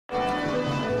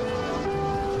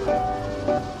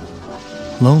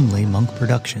Lonely Monk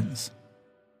Productions.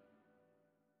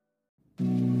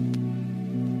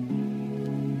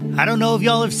 I don't know if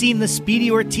y'all have seen the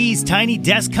Speedy Ortiz Tiny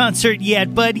Desk concert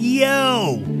yet, but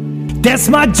yo! That's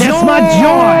my joint!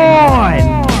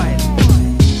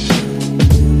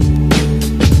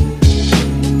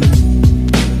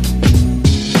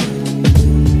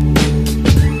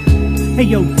 Hey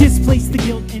yo, displace the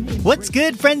guilt and... What's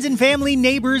good, friends and family,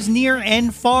 neighbors near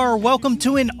and far? Welcome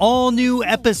to an all-new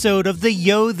episode of the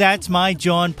Yo, That's My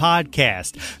John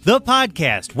podcast. The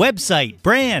podcast, website,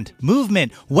 brand,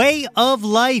 movement, way of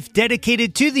life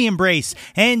dedicated to the embrace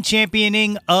and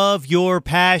championing of your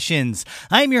passions.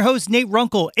 I'm your host, Nate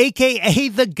Runkle, a.k.a.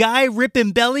 the guy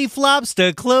ripping belly flops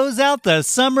to close out the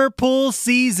summer pool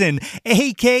season,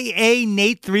 a.k.a.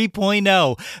 Nate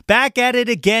 3.0. Back at it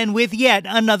again with yet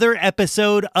another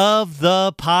episode of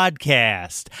the podcast.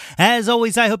 As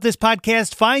always, I hope this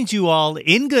podcast finds you all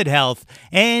in good health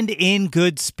and in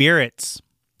good spirits.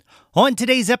 On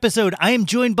today's episode, I am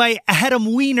joined by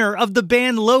Adam Weiner of the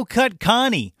band Low Cut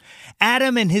Connie.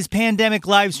 Adam and his pandemic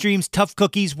live streams Tough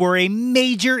Cookies were a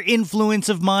major influence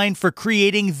of mine for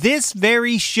creating this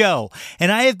very show,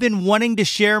 and I have been wanting to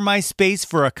share my space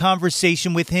for a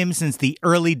conversation with him since the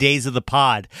early days of the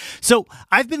pod. So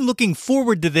I've been looking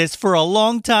forward to this for a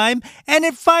long time, and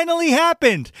it finally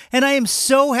happened. And I am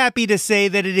so happy to say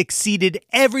that it exceeded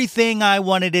everything I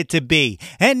wanted it to be.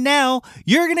 And now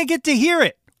you're going to get to hear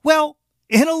it. Well,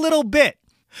 in a little bit.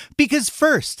 Because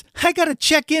first, I gotta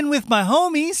check in with my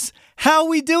homies. How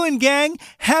we doing, gang?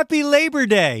 Happy Labor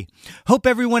Day. Hope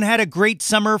everyone had a great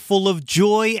summer full of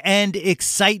joy and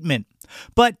excitement.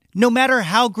 But no matter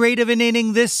how great of an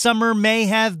inning this summer may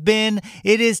have been,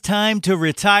 it is time to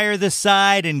retire the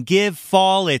side and give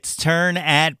fall its turn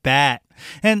at bat.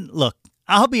 And look,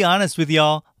 I'll be honest with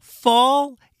y'all,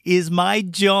 fall is my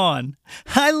John.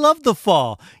 I love the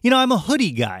fall. You know, I'm a hoodie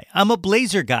guy. I'm a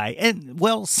blazer guy. And,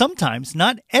 well, sometimes,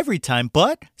 not every time,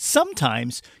 but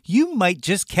sometimes you might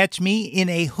just catch me in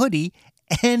a hoodie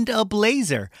and a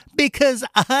blazer because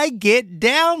I get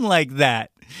down like that.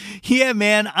 Yeah,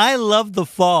 man, I love the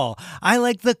fall. I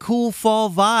like the cool fall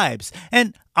vibes.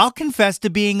 And I'll confess to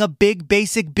being a big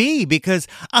basic bee because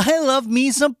I love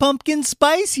me some pumpkin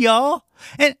spice, y'all.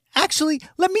 And actually,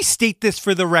 let me state this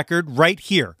for the record right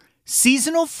here.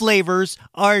 Seasonal flavors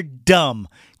are dumb.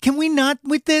 Can we not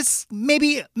with this?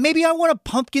 Maybe I want a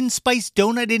pumpkin spice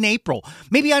donut in April.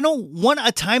 Maybe I don't want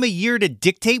a time of year to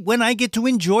dictate when I get to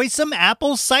enjoy some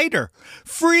apple cider.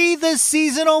 Free the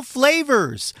seasonal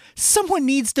flavors. Someone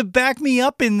needs to back me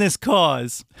up in this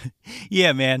cause.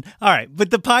 Yeah, man. All right,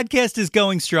 but the podcast is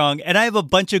going strong, and I have a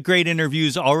bunch of great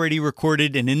interviews already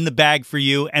recorded and in the bag for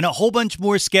you, and a whole bunch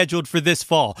more scheduled for this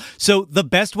fall. So the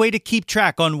best way to keep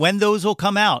track on when those will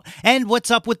come out and what's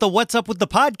up with the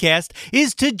podcast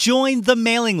is to join the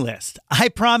mailing list. I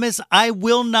promise I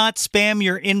will not spam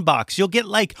your inbox. You'll get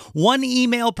like one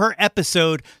email per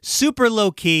episode, super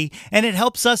low key, and it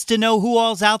helps us to know who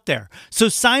all's out there. So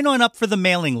sign on up for the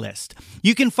mailing list.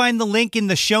 You can find the link in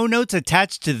the show notes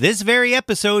attached to this very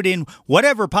episode in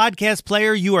whatever podcast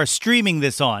player you are streaming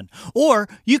this on. Or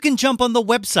you can jump on the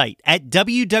website at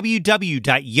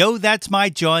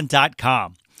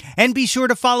www.yothat'smyjohn.com. And be sure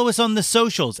to follow us on the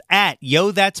socials at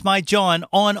Yo That's My John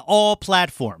on all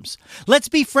platforms. Let's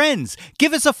be friends.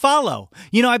 Give us a follow.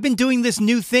 You know, I've been doing this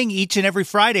new thing each and every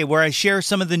Friday where I share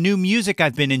some of the new music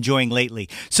I've been enjoying lately.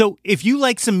 So if you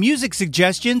like some music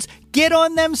suggestions, get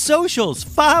on them socials.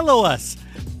 Follow us.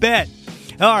 Bet.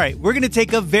 All right, we're going to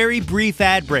take a very brief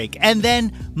ad break and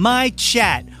then my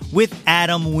chat with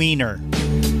Adam Weiner.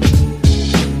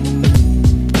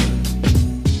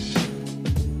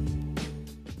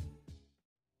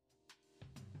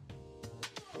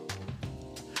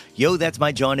 Yo, That's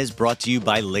My John is brought to you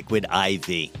by Liquid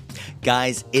IV.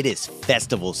 Guys, it is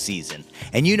festival season.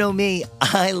 And you know me,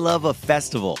 I love a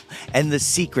festival. And the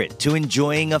secret to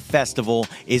enjoying a festival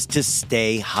is to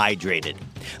stay hydrated.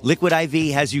 Liquid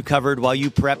IV has you covered while you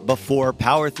prep before,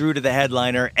 power through to the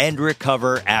headliner, and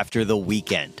recover after the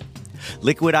weekend.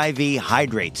 Liquid IV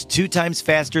hydrates 2 times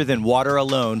faster than water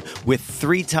alone with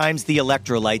 3 times the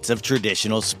electrolytes of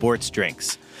traditional sports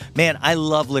drinks. Man, I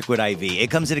love Liquid IV. It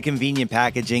comes in a convenient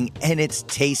packaging, and it's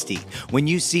tasty. When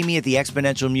you see me at the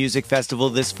Exponential Music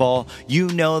Festival this fall, you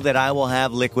know that I will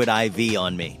have Liquid IV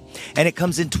on me. And it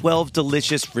comes in 12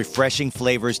 delicious, refreshing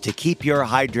flavors to keep your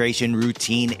hydration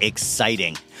routine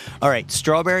exciting. All right,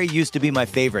 strawberry used to be my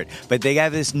favorite, but they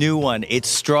have this new one. It's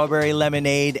strawberry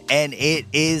lemonade, and it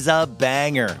is a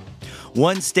banger.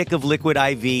 1 stick of Liquid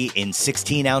IV in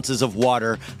 16 ounces of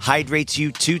water hydrates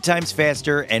you 2 times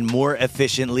faster and more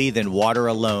efficiently than water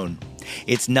alone.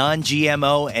 It's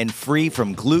non-GMO and free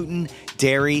from gluten,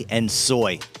 dairy, and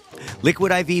soy.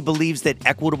 Liquid IV believes that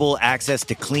equitable access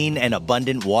to clean and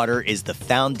abundant water is the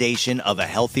foundation of a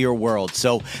healthier world.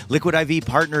 So Liquid IV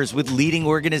partners with leading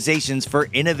organizations for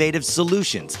innovative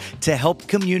solutions to help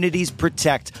communities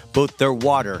protect both their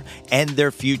water and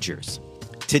their futures.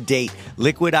 To date,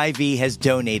 Liquid IV has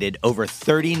donated over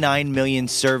 39 million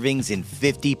servings in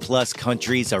 50-plus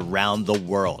countries around the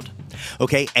world.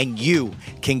 Okay, and you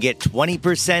can get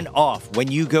 20% off when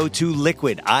you go to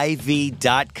liquidiv.com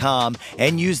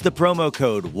and use the promo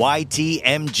code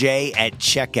YTMJ at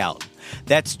checkout.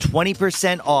 That's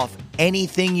 20% off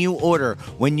anything you order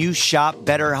when you shop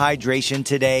Better Hydration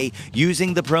today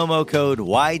using the promo code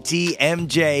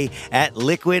YTMJ at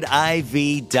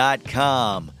liquidiv.com.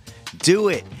 Do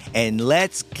it, and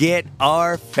let's get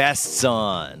our fests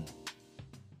on.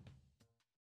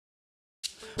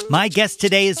 My guest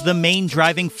today is the main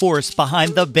driving force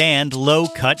behind the band Low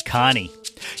Cut Connie.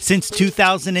 Since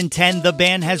 2010, the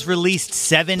band has released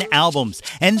 7 albums,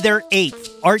 and their 8th,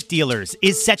 Art Dealers,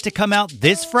 is set to come out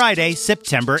this Friday,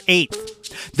 September 8th.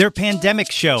 Their pandemic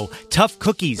show, Tough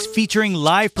Cookies, featuring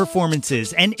live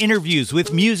performances and interviews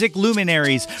with music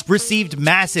luminaries, received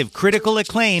massive critical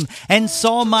acclaim and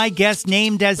saw my guest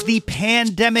named as the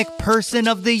Pandemic Person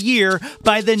of the Year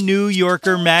by the New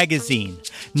Yorker magazine.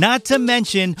 Not to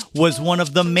mention, was one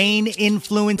of the main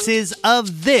influences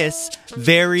of this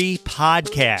very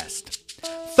podcast.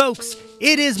 Folks,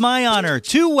 it is my honor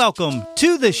to welcome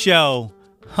to the show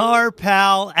our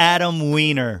pal Adam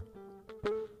Weiner.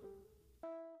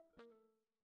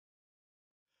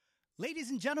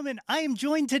 Ladies and gentlemen, I am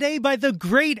joined today by the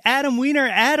great Adam Weiner.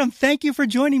 Adam, thank you for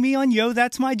joining me on Yo,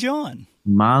 That's My John.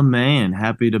 My man,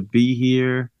 happy to be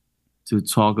here to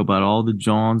talk about all the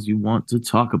Johns you want to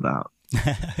talk about.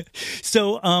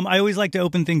 So I always like to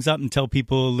open things up and tell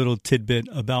people a little tidbit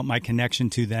about my connection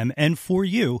to them. And for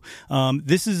you,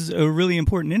 this is a really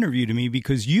important interview to me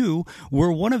because you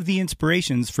were one of the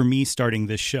inspirations for me starting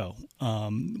this show.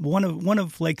 One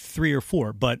of like 3 or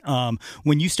 4. But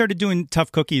when you started doing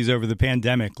Tough Cookies over the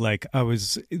pandemic, like I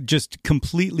was just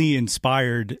completely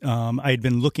inspired. I had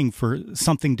been looking for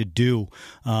something to do,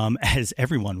 as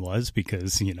everyone was,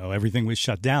 because, you know, everything was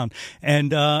shut down.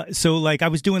 And so like I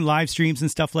was doing live streams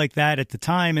and stuff like that at the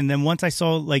time. And then once I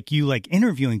saw like you like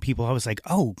interviewing people, I was like,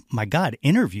 oh my God,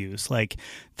 interviews, like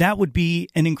that would be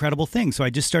an incredible thing. So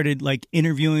I just started like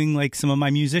interviewing like some of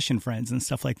my musician friends and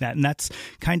stuff like that. And that's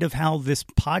kind of how this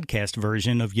podcast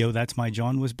version of Yo, That's My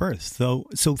John was birthed.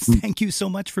 So thank you so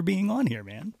much for being on here,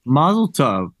 man. Mazel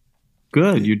tov.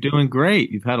 Good. You're doing great.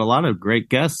 You've had a lot of great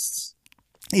guests.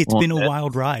 It's been a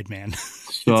wild ride, man.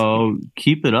 So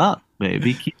keep it up,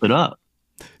 baby. Keep it up.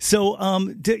 So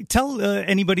tell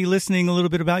anybody listening a little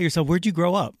bit about yourself. Where'd you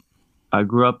grow up? I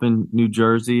grew up in New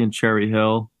Jersey in Cherry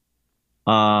Hill,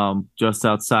 just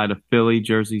outside of Philly,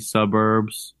 Jersey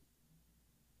suburbs.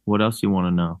 What else you want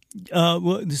to know?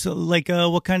 So like,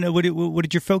 what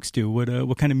did your folks do?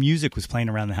 What kind of music was playing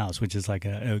around the house? Which is like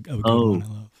a good one I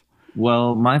love.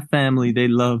 Well, my family, they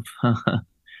love,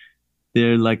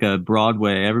 they're like a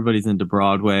Broadway. Everybody's into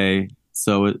Broadway.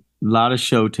 So a lot of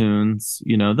show tunes,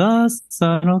 you know, the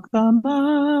sun will come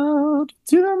out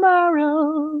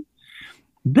tomorrow.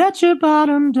 Bet your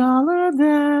bottom dollar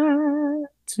that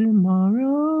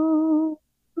tomorrow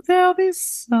there'll be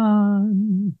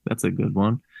sun. That's a good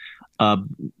one.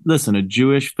 Listen, a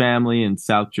Jewish family in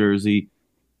South Jersey,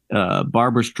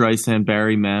 Barbara Streisand,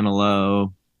 Barry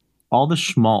Manilow, all the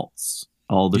schmaltz,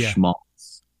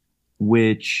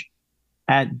 which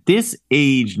at this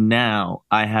age now,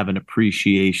 I have an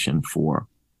appreciation for,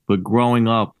 but growing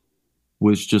up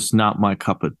was just not my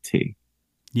cup of tea.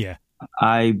 Yeah.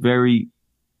 At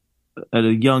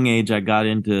a young age, I got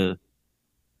into,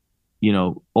 you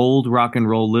know, old rock and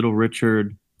roll, Little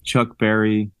Richard, Chuck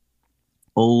Berry,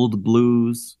 old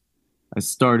blues. I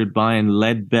started buying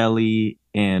Leadbelly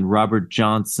and Robert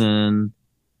Johnson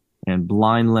and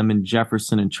Blind Lemon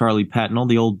Jefferson and Charlie Patton, all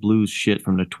the old blues shit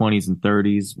from the 20s and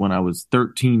 30s when I was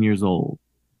 13 years old.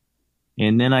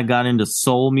 And then I got into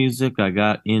soul music. I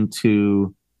got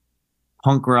into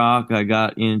punk rock. I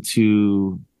got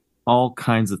into all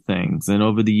kinds of things. And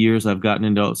over the years, I've gotten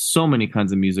into so many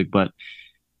kinds of music. But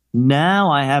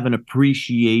now I have an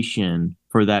appreciation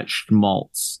for that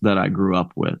schmaltz that I grew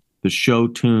up with, the show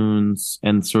tunes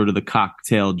and sort of the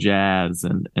cocktail jazz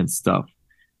and stuff.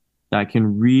 I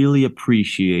can really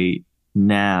appreciate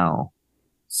now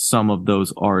some of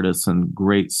those artists and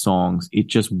great songs. It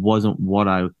just wasn't what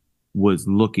I was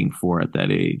looking for at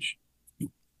that age.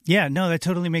 Yeah, no, that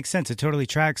totally makes sense. It totally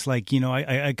tracks. Like,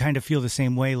 I kind of feel the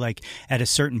same way. Like at a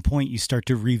certain point, you start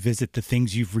to revisit the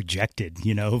things you've rejected,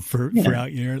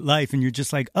 throughout your life. And you're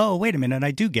just like, oh, wait a minute,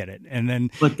 I do get it. And then,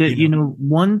 But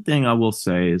one thing I will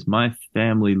say is my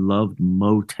family loved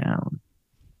Motown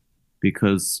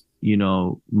because,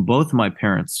 both my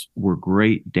parents were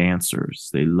great dancers.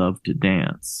 They loved to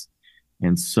dance.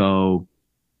 And so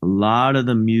a lot of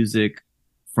the music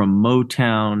from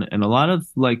Motown and a lot of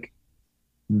like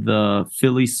the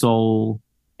Philly soul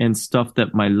and stuff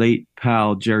that my late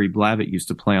pal Jerry Blavitt used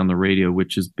to play on the radio,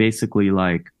 which is basically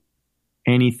like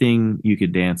anything you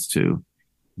could dance to.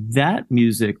 That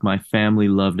music my family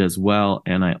loved as well,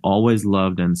 and I always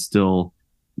loved and still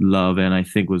love, and I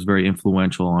think was very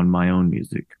influential on my own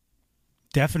music.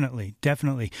 Definitely,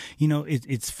 definitely.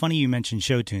 It's funny you mentioned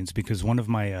show tunes because one of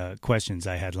my questions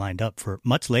I had lined up for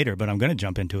much later, but I'm going to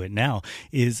jump into it now,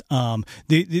 is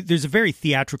there's a very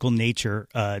theatrical nature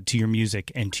to your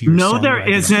music and to your No, there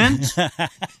isn't.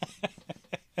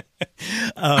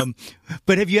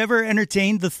 But have you ever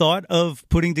entertained the thought of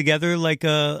putting together like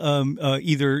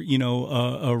either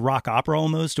a rock opera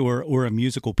almost or a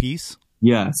musical piece?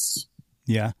 Yes.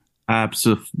 Yeah.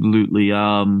 Absolutely.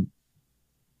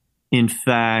 In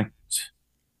fact,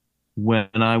 when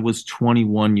I was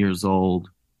 21 years old,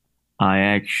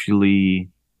 I've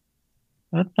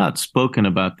not spoken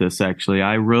about this actually.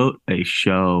 I wrote a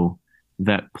show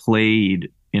that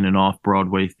played in an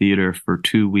off-Broadway theater for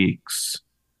 2 weeks.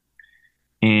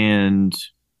 And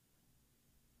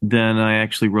then I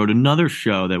actually wrote another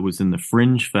show that was in the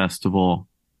Fringe Festival,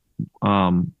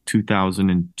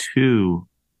 2002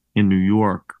 in New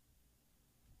York.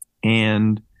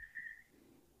 And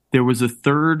there was a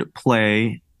third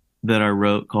play that I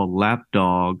wrote called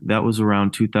Lapdog. That was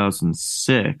around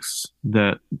 2006.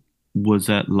 That was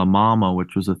at La Mama,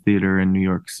 which was a theater in New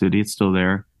York City. It's still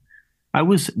there. I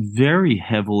was very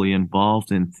heavily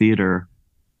involved in theater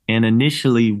and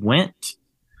initially went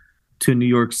to New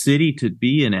York City to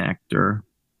be an actor,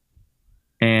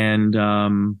 and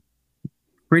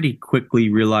pretty quickly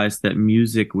realized that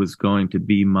music was going to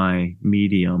be my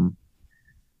medium.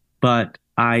 But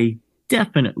I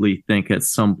definitely think at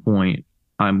some point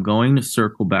I'm going to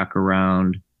circle back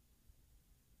around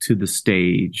to the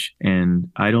stage,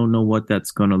 and I don't know what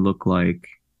that's going to look like,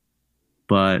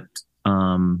 but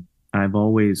I've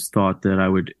always thought that I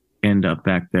would end up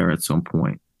back there at some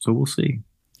point. So we'll see.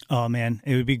 Oh man,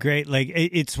 it would be great. Like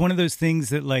it's one of those things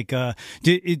that like,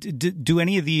 do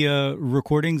any of the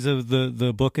recordings of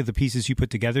the book of the pieces you put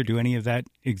together, do any of that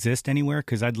exist anywhere?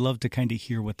 Because I'd love to kind of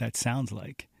hear what that sounds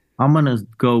like. I'm going to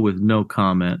go with no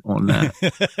comment on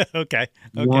that. Okay.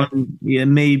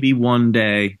 Maybe one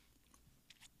day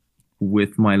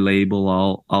with my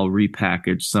label, I'll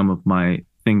repackage some of my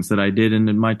things that I did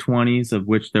in my 20s, of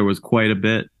which there was quite a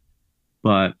bit,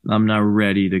 but I'm not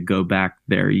ready to go back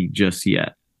there just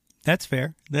yet. That's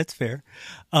fair. That's fair.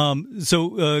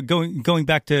 So going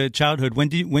back to childhood, when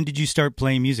did you start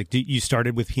playing music? You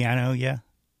started with piano, yeah?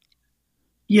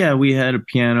 Yeah, we had a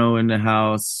piano in the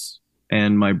house,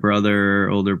 and my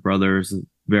older brother, is a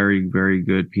very, very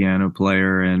good piano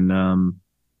player. And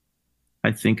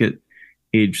I think at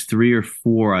age 3 or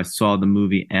 4, I saw the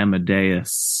movie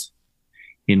Amadeus,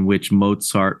 in which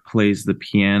Mozart plays the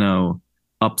piano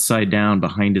upside down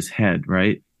behind his head,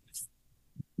 right?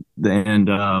 And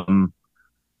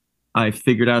I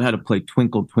figured out how to play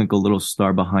Twinkle, Twinkle, Little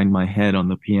Star behind my head on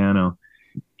the piano.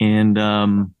 And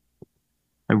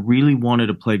I really wanted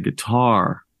to play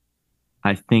guitar.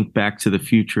 I think Back to the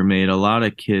Future made a lot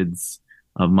of kids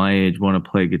of my age want to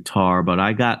play guitar, but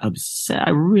I got upset.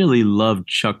 I really loved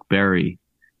Chuck Berry.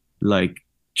 Like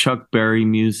Chuck Berry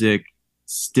music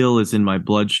still is in my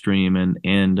bloodstream. And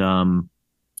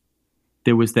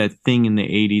there was that thing in the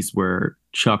 80s where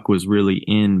Chuck was really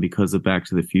in because of Back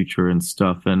to the Future and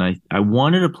stuff. And I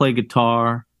wanted to play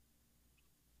guitar.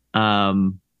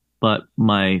 But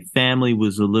my family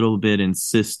was a little bit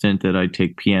insistent that I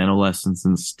take piano lessons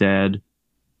instead.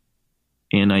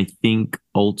 And I think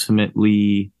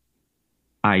ultimately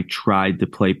I tried to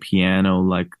play piano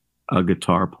like a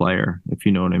guitar player, if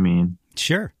you know what I mean.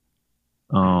 Sure.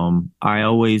 I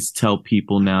always tell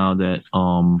people now that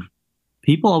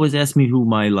people always ask me who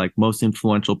my like most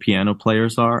influential piano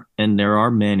players are, and there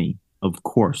are many. Of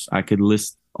course, I could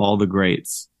list all the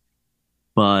greats,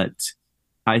 but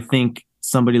I think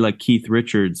somebody like Keith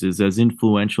Richards is as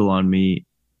influential on me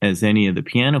as any of the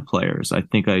piano players. I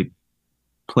think I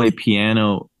play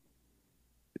piano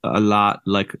a lot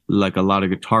like a lot of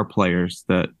guitar players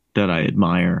that I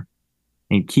admire.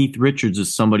 And Keith Richards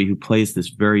is somebody who plays this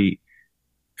very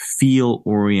feel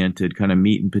oriented, kind of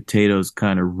meat and potatoes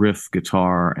kind of riff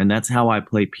guitar. And that's how I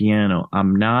play piano.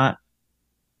 I'm not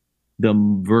the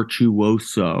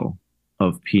virtuoso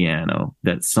of piano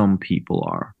that some people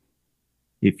are.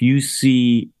 If you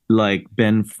see like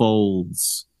Ben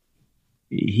Folds,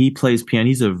 he plays piano.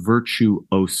 He's a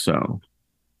virtuoso,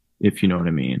 if you know what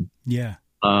I mean. Yeah.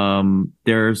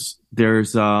 There's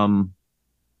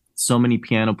so many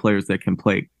piano players that can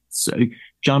play. So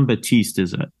John Batiste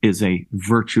is a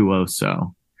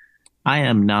virtuoso. I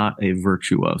am not a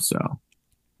virtuoso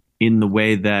in the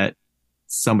way that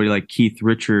somebody like Keith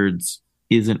Richards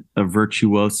isn't a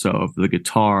virtuoso of the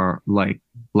guitar like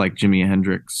Jimi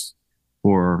Hendrix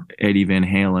or Eddie Van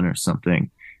Halen or something.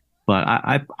 But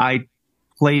I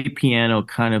play piano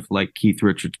kind of like Keith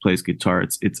Richards plays guitar.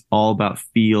 It's all about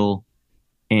feel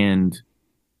and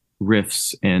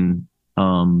riffs and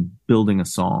building a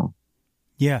song.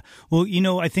 Yeah. Well,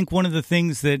 I think one of the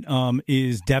things that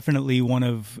is definitely one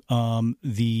of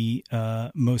the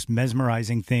most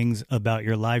mesmerizing things about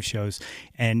your live shows,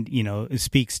 and, it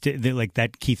speaks to like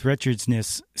that Keith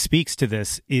Richardsness speaks to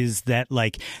this, is that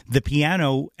like the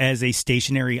piano as a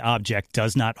stationary object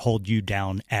does not hold you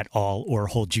down at all or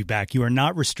hold you back. You are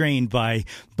not restrained by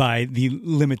the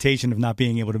limitation of not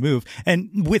being able to move,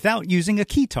 and without using a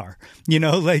keytar,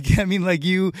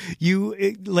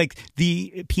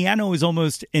 the piano is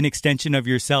almost an extension of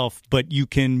yourself, but you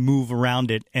can move around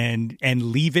it and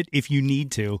leave it if you need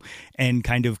to, and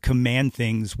kind of command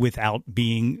things without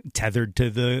being tethered to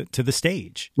the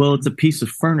stage. Well, it's a piece of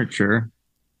furniture,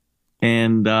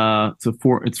 and it's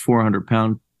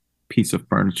 400-pound piece of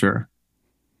furniture.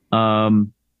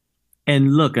 And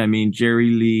look, I mean, Jerry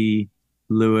Lee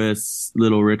Lewis,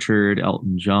 Little Richard,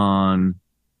 Elton John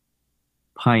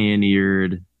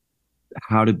pioneered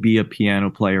how to be a piano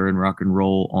player in rock and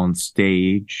roll on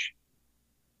stage,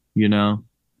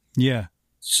 Yeah.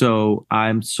 So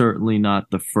I'm certainly not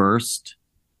the first,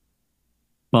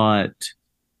 but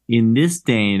in this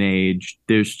day and age,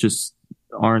 there's just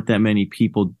aren't that many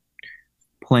people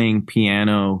playing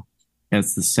piano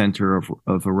as the center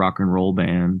of a rock and roll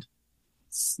band.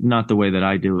 It's not the way that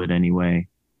I do it anyway.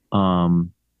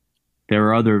 There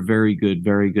are other very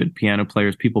good piano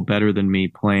players, people better than me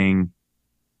playing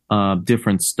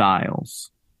different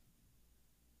styles.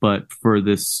 But for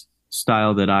this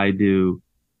style that I do,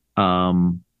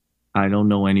 I don't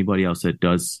know anybody else that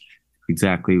does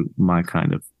exactly my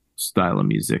kind of style of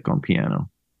music on piano.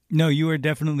 No, you are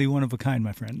definitely one of a kind,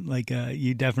 my friend. Like,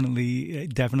 you definitely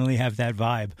have that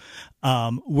vibe.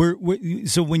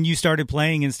 So when you started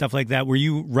playing and stuff like that, were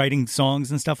you writing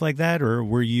songs and stuff like that, or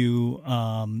were you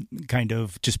kind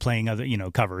of just playing other,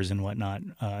 covers and whatnot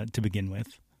to begin with?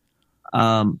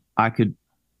 I could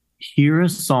hear a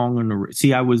song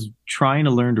see, I was trying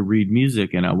to learn to read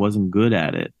music and I wasn't good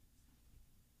at it.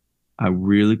 I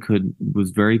really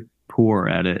was very poor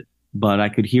at it, but I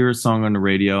could hear a song on the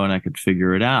radio and I could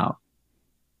figure it out.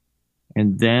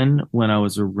 And then when I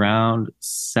was around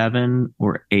 7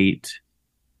 or 8,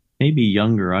 maybe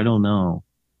younger, I don't know,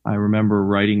 I remember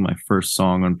writing my first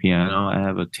song on piano. I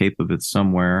have a tape of it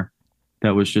somewhere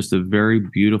that was just a very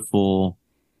beautiful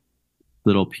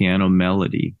little piano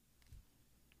melody.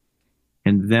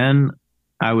 And then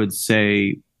I would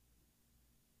say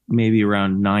maybe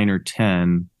around 9 or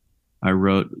 10, I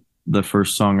wrote the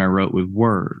first song I wrote with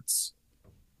words,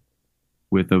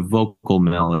 with a vocal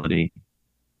melody.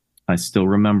 I still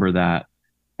remember that,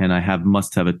 and I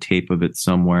must have a tape of it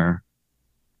somewhere.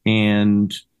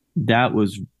 And that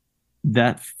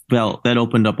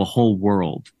opened up a whole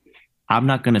world. I'm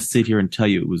not going to sit here and tell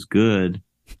you it was good,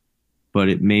 but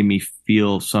it made me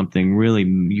feel something really,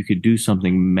 you could do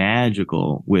something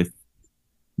magical with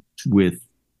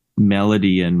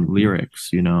melody and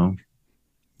lyrics,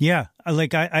 Yeah.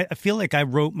 I feel like I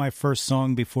wrote my first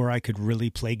song before I could really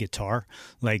play guitar.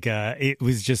 Like, it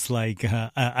was just like,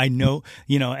 I know,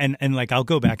 and like, I'll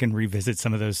go back and revisit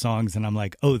some of those songs and I'm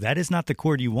like, oh, that is not the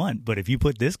chord you want. But if you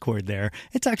put this chord there,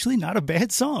 it's actually not a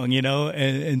bad song,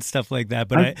 and stuff like that.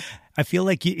 But I feel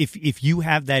like if you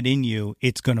have that in you,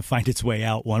 it's going to find its way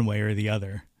out one way or the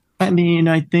other. I mean,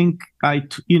 I think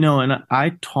and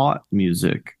I taught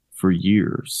music for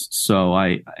years. So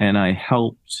I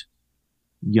helped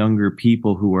younger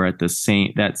people who were at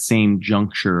that same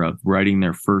juncture of writing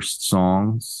their first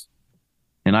songs.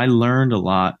 And I learned a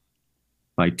lot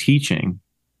by teaching.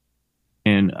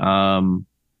 And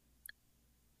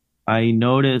I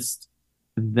noticed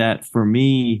that for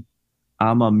me,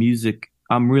 I'm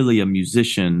really a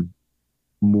musician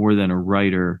more than a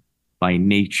writer by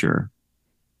nature,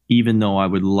 even though I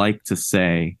would like to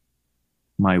say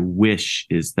my wish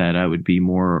is that I would be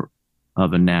more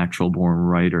of a natural born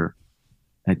writer.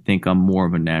 I think I'm more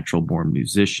of a natural born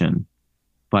musician.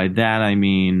 By that, I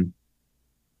mean,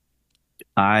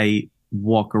 I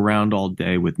walk around all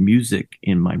day with music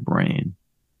in my brain,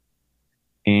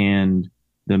 and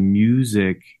the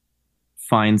music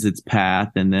finds its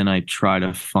path, and then I try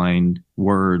to find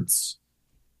words.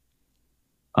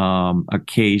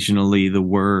 Occasionally the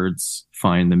words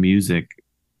find the music,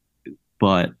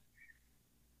 but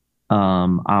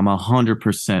I'm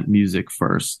 100% music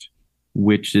first,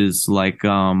 which is like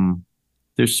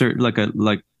there's certain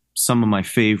like some of my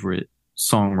favorite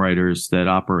songwriters that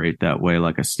operate that way,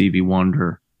 like a Stevie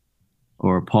Wonder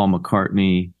or a Paul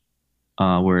McCartney,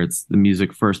 where it's the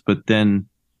music first. But then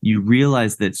you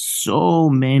realize that so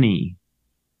many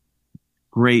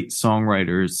great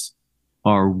songwriters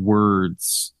are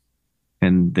words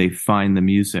and they find the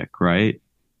music, right?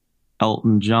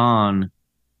 Elton John,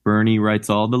 Bernie writes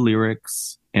all the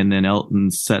lyrics and then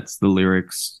Elton sets the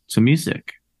lyrics to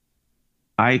music.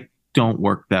 I don't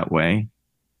work that way.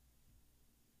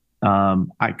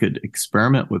 I could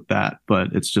experiment with that,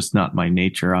 but it's just not my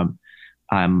nature. I'm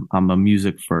a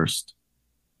music first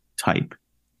type.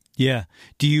 Yeah.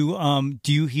 Do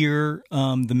you hear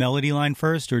the melody line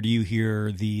first, or do you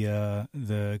hear the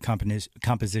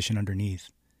composition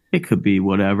underneath? It could be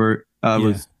whatever.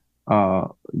 You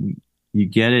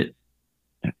get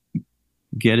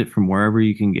it from wherever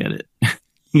you can get it.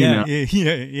 Yeah, know?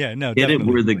 yeah. No, get definitely.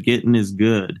 it where the getting is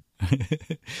good.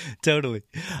 Totally.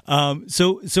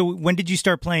 So when did you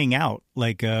start playing out?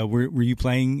 Like, were you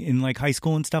playing in like high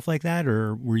school and stuff like that,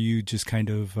 or were you just kind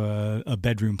of a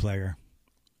bedroom player?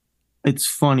 It's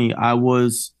funny. I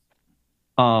was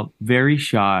very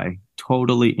shy,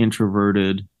 totally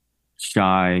introverted,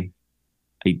 shy.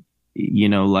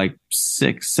 Like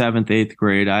sixth, seventh, eighth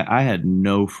grade, I had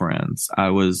no friends. I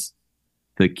was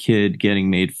the kid getting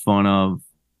made fun of,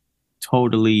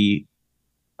 totally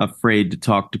afraid to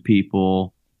talk to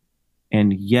people.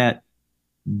 And yet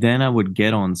then I would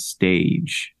get on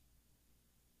stage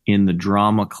in the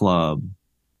drama club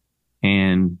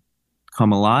and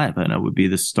come alive, and I would be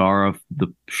the star of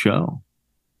the show.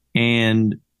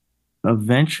 And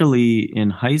eventually in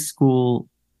high school,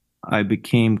 I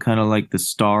became kind of like the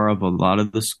star of a lot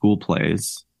of the school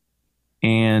plays.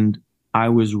 And I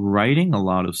was writing a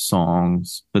lot of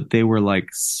songs, but they were like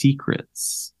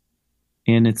secrets.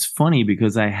 And it's funny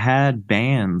because I had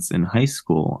bands in high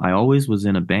school. I always was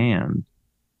in a band,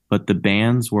 but the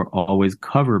bands were always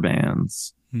cover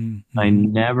bands.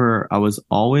 Mm-hmm. I was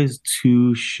always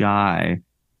too shy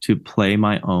to play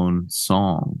my own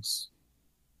songs.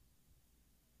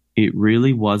 It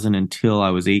really wasn't until I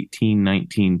was 18,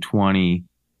 19, 20,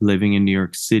 living in New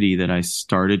York City, that I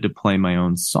started to play my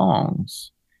own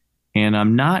songs. And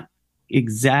I'm not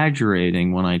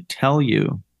exaggerating when I tell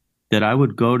you that I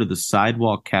would go to the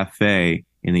Sidewalk Cafe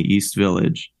in the East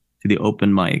Village, to the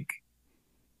open mic,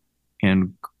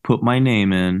 and put my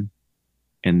name in,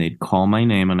 and they'd call my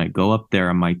name, and I'd go up there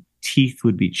and my teeth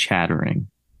would be chattering.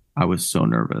 I was so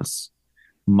nervous.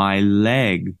 My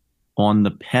leg on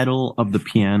the pedal of the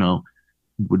piano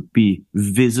would be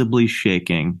visibly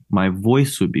shaking. My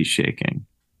voice would be shaking.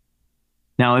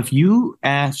 Now, if you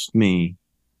asked me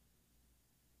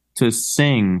to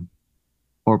sing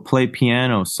or play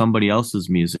piano somebody else's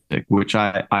music, which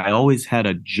I always had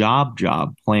a job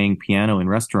playing piano in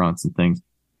restaurants and things,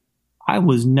 I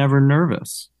was never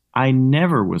nervous. I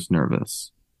never was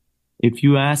nervous. If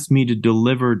you asked me to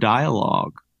deliver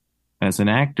dialogue as an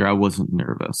actor, I wasn't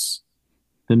nervous.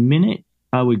 The minute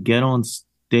I would get on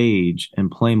stage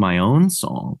and play my own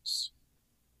songs,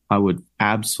 I would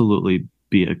absolutely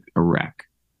be a wreck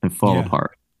and fall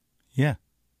apart. Yeah.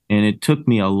 And it took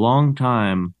me a long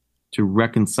time to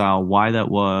reconcile why that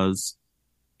was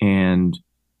and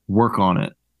work on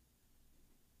it.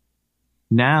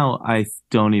 Now I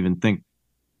don't even think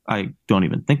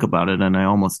about it, and I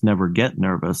almost never get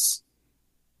nervous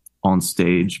on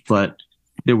stage, but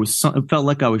it felt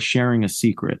like I was sharing a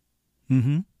secret.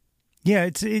 Mm-hmm. Yeah,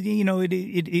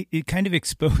 it kind of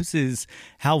exposes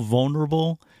how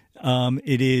vulnerable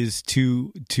it is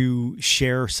to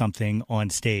share something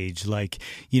on stage. Like,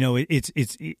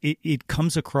 it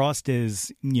comes across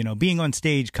as, being on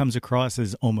stage comes across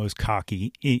as almost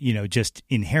cocky, just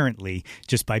inherently,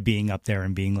 just by being up there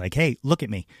and being like, hey, look at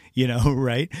me,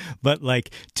 right? But like,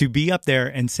 to be up there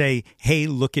and say, hey,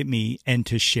 look at me, and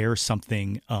to share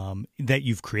something that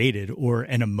you've created or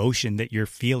an emotion that you're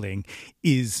feeling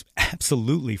is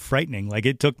absolutely frightening. Like,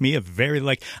 it took me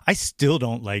I still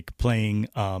don't like playing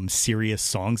serious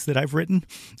songs that I've written.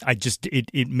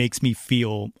 It makes me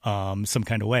feel some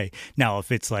kind of way. Now,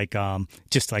 if it's like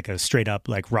just like a straight up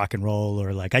like rock and roll,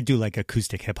 or like I do like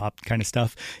acoustic hip hop kind of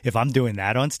stuff, if I'm doing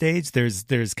that on stage,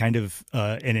 there's kind of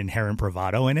an inherent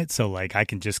bravado in it. So like I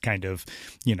can just kind of,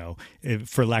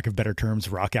 for lack of better terms,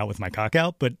 rock out with my cock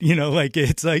out. But like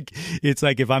it's like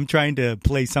if I'm trying to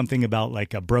play something about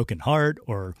like a broken heart,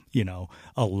 or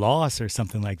a loss or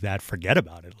something like that, forget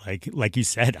about it. Like you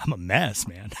said, I'm a mess,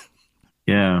 man.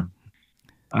 Yeah.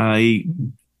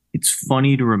 It's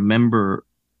funny to remember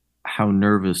how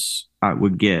nervous I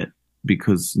would get,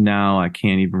 because now I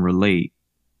can't even relate.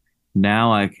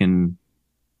 Now I could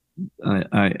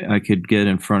get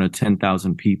in front of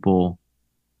 10,000 people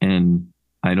and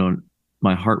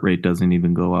my heart rate doesn't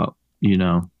even go up,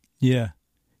 Yeah.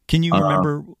 Can you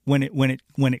remember when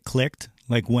it clicked?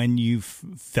 Like when you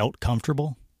felt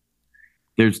comfortable?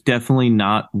 There's definitely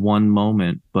not one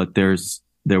moment, but there was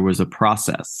a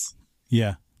process.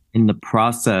 Yeah. And the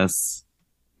process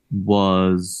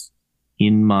was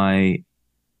in my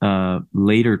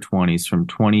later 20s, from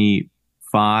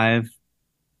 25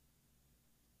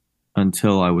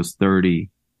 until I was 30,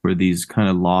 were these kind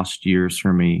of lost years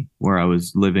for me, where I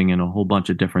was living in a whole bunch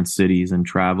of different cities and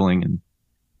traveling and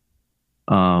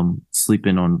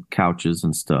sleeping on couches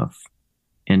and stuff.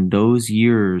 And those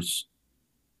years,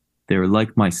 they were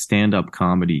like my stand-up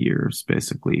comedy years,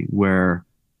 basically, where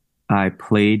I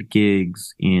played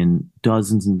gigs in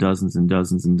dozens and dozens and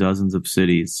dozens and dozens of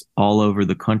cities all over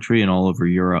the country and all over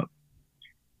Europe.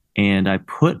 And I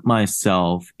put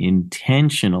myself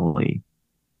intentionally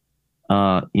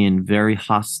in very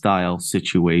hostile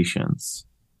situations.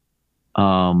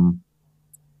 I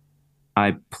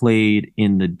played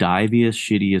in the diviest,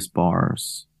 shittiest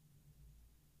bars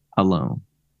alone.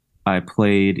 I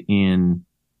played in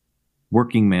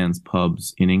working man's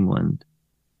pubs in England.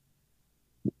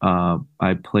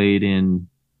 I played in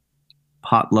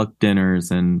potluck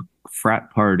dinners and frat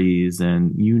parties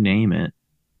and you name it.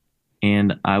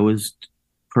 And I was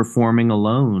performing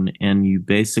alone. And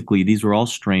these were all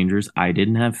strangers. I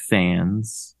didn't have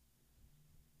fans.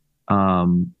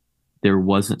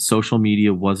 Social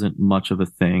media wasn't much of a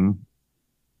thing.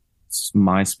 It's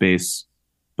MySpace,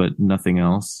 but nothing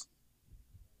else.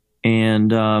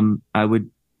 And I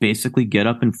would basically get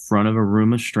up in front of a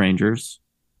room of strangers,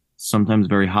 sometimes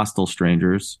very hostile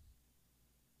strangers,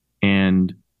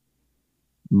 and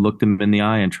look them in the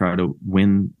eye and try to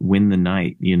win the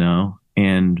night,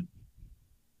 and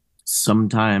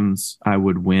sometimes I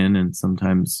would win and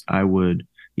sometimes I would,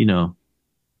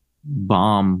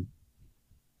 bomb,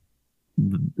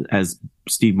 as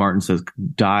Steve Martin says,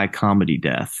 die comedy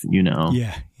death,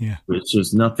 Yeah. It's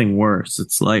just nothing worse.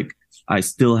 It's like, I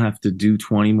still have to do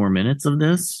 20 more minutes of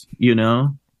this,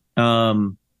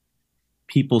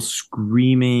 people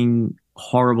screaming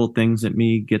horrible things at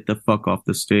me, get the fuck off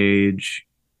the stage,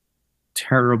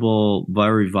 terrible,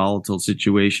 very volatile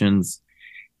situations.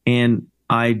 And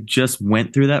I just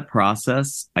went through that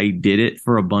process. I did it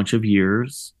for a bunch of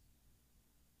years.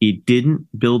 It didn't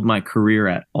build my career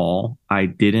at all. I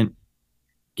didn't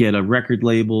get a record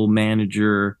label,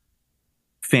 manager,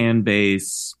 fan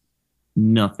base,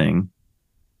 nothing.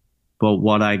 But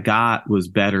what I got was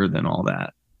better than all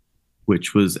that,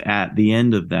 which was at the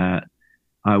end of that,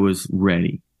 I was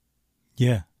ready.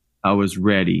 Yeah. I was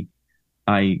ready.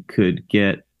 I could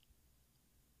get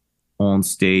on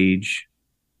stage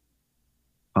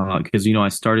because, I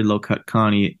started Low Cut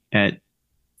Connie at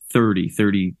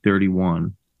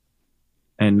 31.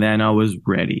 And then I was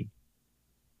ready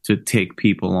to take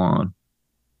people on.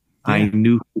 Yeah. I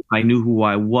knew who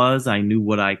I was. I knew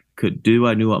what I could do.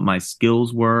 I knew what my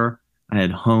skills were. I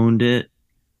had honed it,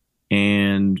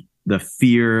 and the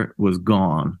fear was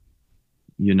gone,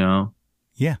 Yeah.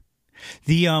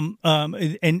 The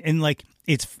and like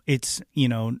it's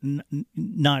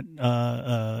not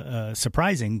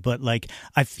surprising, but like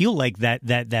I feel like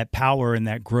that power and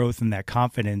that growth and that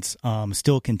confidence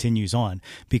still continues on,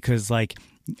 because like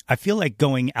I feel like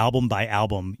going album by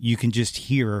album, you can just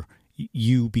hear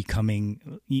you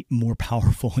becoming more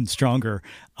powerful and stronger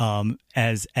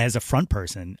as a front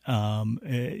person. Well,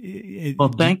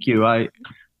 thank you.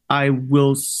 I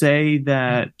will say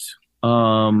that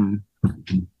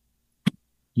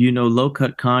Low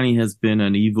Cut Connie has been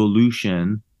an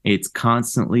evolution. It's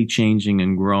constantly changing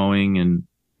and growing, and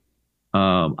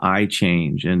I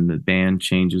change and the band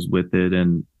changes with it.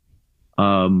 And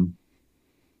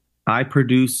I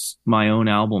produce my own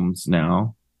albums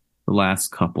now, the last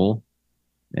couple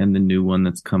and the new one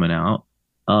that's coming out.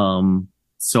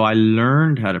 So I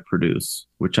learned how to produce,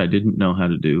 which I didn't know how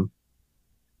to do.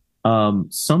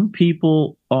 Some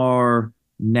people are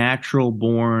natural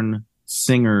born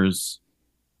singers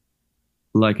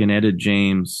like an Etta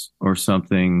James or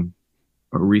something,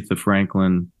 or Aretha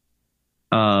Franklin.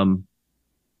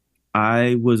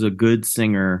 I was a good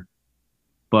singer,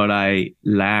 but I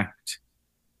lacked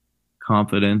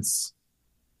confidence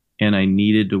and I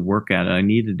needed to work at it. I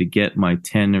needed to get my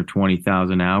 10 or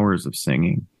 20,000 hours of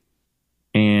singing.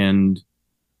 And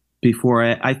before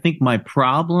I think my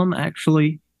problem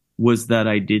actually was that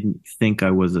I didn't think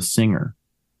I was a singer,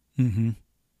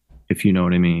 if you know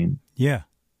what I mean. Yeah.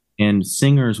 And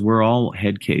singers, we're all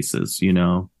head cases, you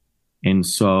know? And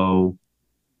so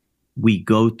we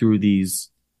go through these,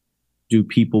 do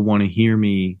people want to hear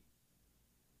me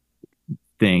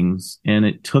things? And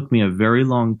it took me a very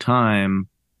long time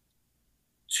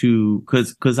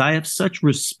because I have such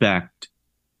respect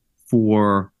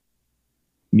for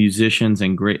musicians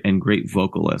and great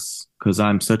vocalists, because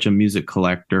I'm such a music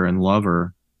collector and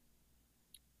lover.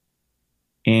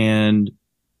 And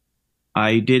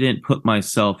I didn't put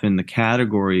myself in the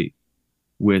category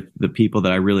with the people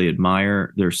that I really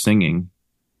admire their singing.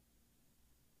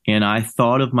 And I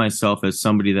thought of myself as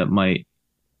somebody that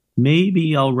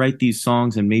maybe I'll write these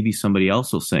songs and maybe somebody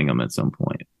else will sing them at some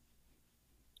point.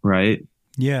 Right?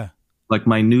 Yeah. Like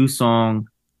my new song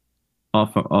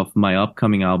off my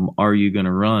upcoming album, Are You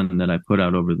Gonna Run, that I put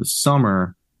out over the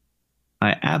summer,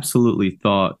 I absolutely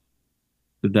thought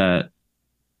that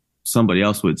somebody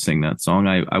else would sing that song.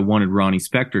 I wanted Ronnie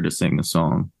Spector to sing the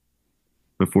song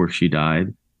before she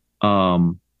died.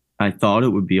 I thought it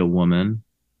would be a woman.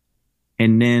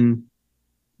 And then,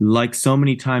 like so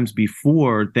many times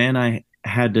before, then I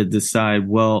had to decide,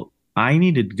 well, I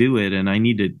need to do it and I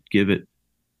need to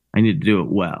do it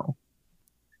well.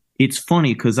 It's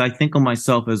funny because I think of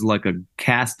myself as like a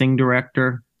casting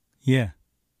director. Yeah.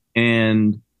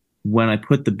 And when I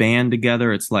put the band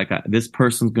together, it's like this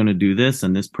person's going to do this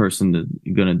and this person is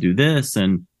going to do this.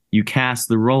 And you cast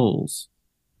the roles.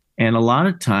 And a lot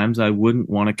of times I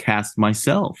wouldn't want to cast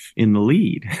myself in the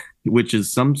lead, which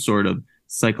is some sort of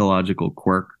psychological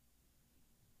quirk.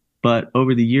 But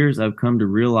over the years, I've come to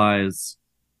realize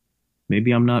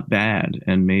maybe I'm not bad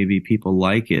and maybe people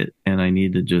like it and I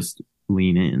need to just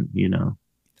lean in, you know?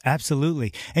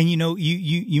 Absolutely. And, you know,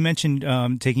 you mentioned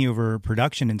taking over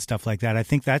production and stuff like that. I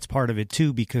think that's part of it,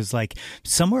 too, because like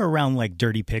somewhere around like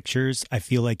Dirty Pictures, I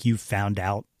feel like you found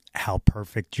out how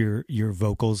perfect your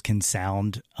vocals can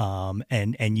sound,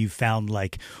 and you found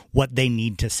like what they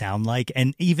need to sound like,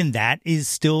 and even that is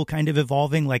still kind of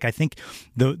evolving. Like I think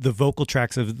the vocal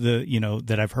tracks of the, you know,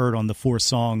 that I've heard on the 4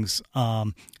 songs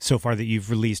so far that you've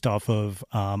released off of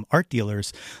Art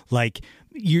Dealers, like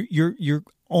you're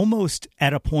almost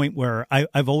at a point where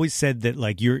I've always said that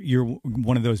like you're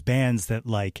one of those bands that,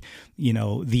 like, you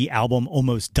know, the album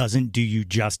almost doesn't do you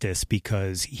justice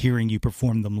because hearing you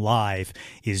perform them live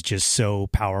is just so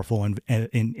powerful and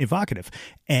evocative.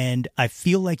 And I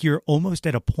feel like you're almost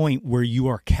at a point where you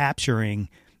are capturing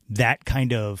that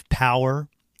kind of power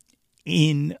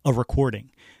in a recording.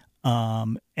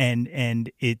 And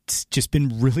it's just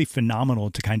been really phenomenal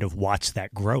to kind of watch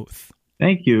that growth.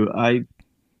 Thank you. I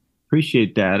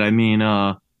appreciate that. I mean,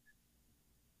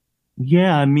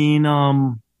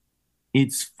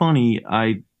 it's funny.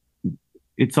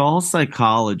 It's all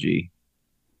psychology.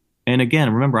 And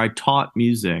again, remember, I taught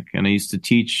music and I used to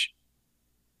teach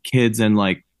kids. And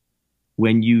like,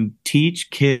 when you teach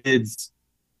kids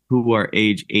who are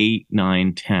age 8,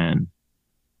 9, 10,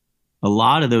 a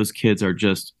lot of those kids are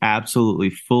just absolutely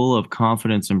full of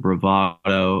confidence and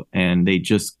bravado, and they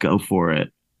just go for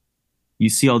it. You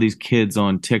see all these kids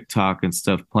on TikTok and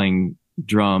stuff playing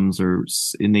drums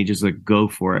and they just like go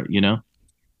for it, you know?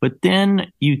 But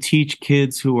then you teach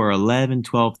kids who are 11,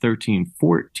 12, 13,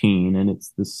 14, and it's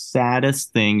the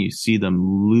saddest thing. You see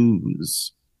them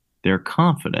lose their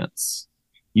confidence.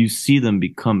 You see them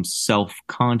become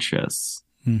self-conscious,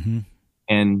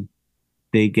 and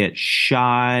they get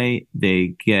shy.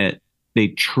 They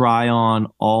try on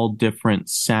all different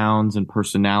sounds and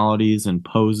personalities and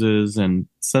poses, and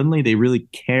suddenly they really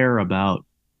care about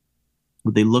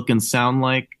what they look and sound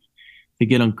like. They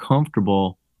get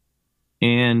uncomfortable,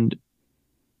 and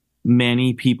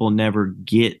many people never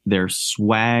get their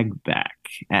swag back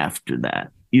after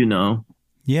that, you know?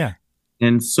 Yeah.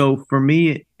 And so for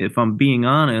me, if I'm being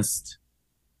honest,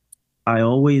 I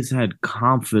always had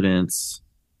confidence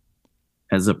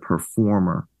as a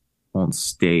performer on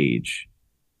stage,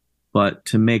 but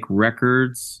to make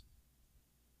records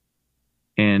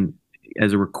and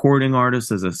as a recording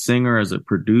artist, as a singer, as a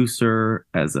producer,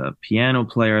 as a piano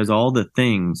player, as all the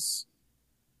things,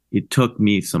 it took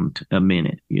me a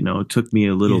minute, you know, it took me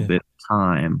a little bit of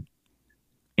time.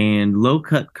 And Low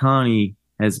Cut Connie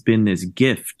has been this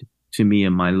gift to me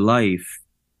in my life,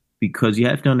 because you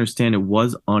have to understand it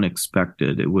was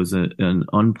unexpected. It was an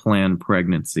unplanned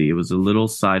pregnancy. It was a little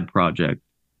side project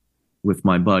with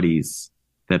my buddies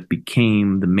that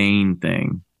became the main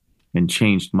thing and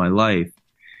changed my life.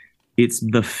 It's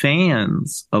the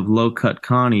fans of Low Cut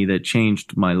Connie that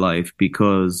changed my life,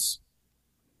 because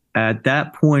at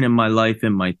that point in my life,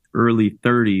 in my early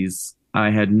 30s, I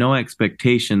had no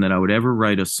expectation that I would ever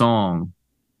write a song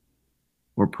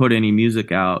or put any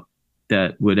music out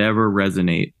that would ever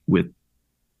resonate with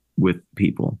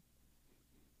people.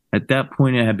 At that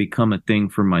point, it had become a thing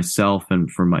for myself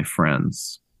and for my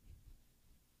friends.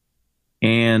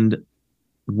 And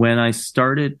when I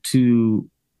started to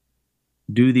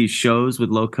do these shows with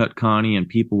Low Cut Connie, and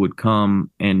people would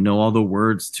come and know all the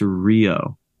words to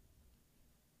Rio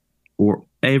or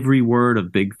every word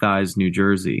of Big Thighs, New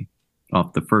Jersey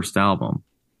off the first album,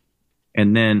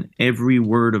 and then every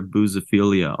word of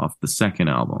Boozophilia off the second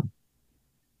album,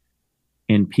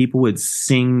 and people would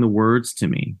sing the words to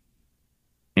me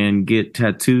and get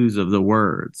tattoos of the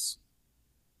words.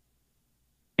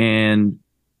 And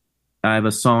I have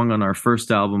a song on our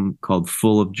first album called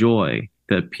Full of Joy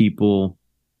that people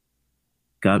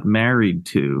got married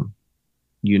to,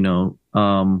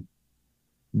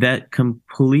 that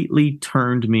completely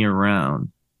turned me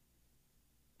around.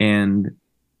 And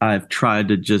I've tried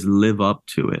to just live up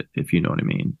to it, if you know what I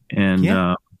mean,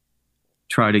 and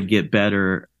try to get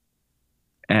better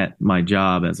at my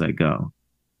job as I go.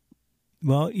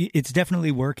 Well, it's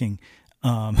definitely working.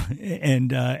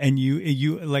 And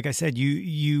you, like I said,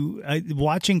 you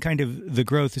watching kind of the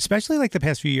growth, especially like the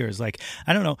past few years. Like,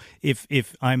 I don't know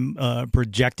if I'm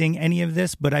projecting any of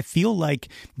this, but I feel like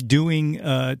doing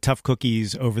Tough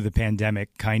Cookies over the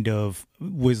pandemic kind of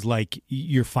was like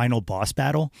your final boss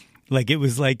battle. Like, it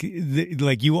was like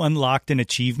you unlocked an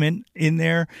achievement in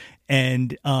there,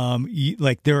 and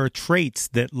like there are traits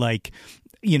that like,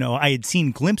 I had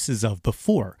seen glimpses of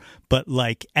before, but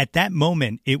like at that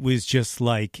moment, it was just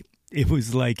like, it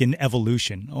was like an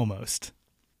evolution almost.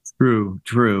 True.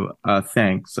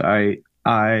 Thanks.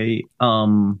 we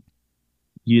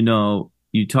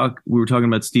were talking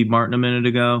about Steve Martin a minute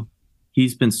ago.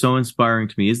 He's been so inspiring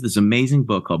to me. He has this amazing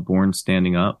book called Born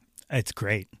Standing Up. It's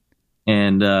great.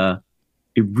 And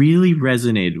it really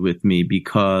resonated with me,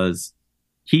 because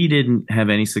he didn't have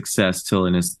any success till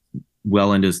into his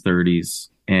 30s,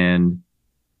 and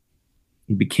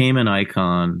he became an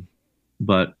icon,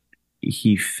 but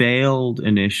he failed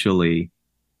initially.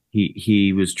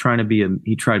 He was trying to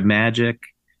he tried magic,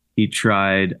 he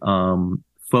tried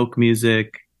folk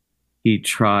music, he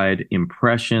tried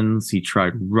impressions, he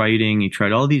tried writing, he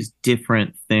tried all these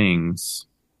different things.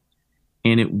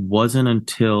 And it wasn't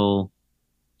until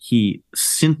he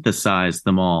synthesized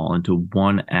them all into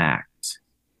one act.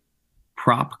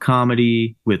 Prop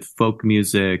comedy with folk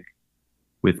music,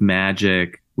 with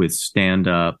magic, with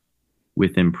stand-up,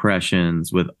 with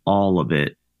impressions, with all of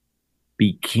it,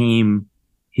 became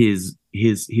he's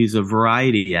a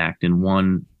variety act in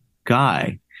one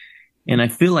guy. And I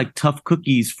feel like Tough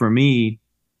Cookies for me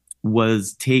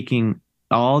was taking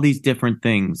all these different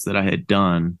things that I had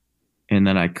done and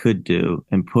that I could do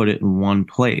and put it in one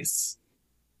place.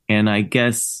 And I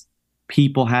guess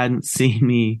people hadn't seen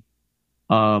me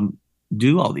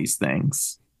do all these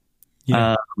things.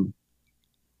 Yeah.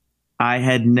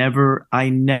 I never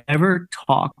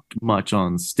talked much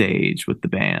on stage with the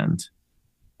band,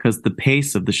 because the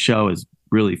pace of the show is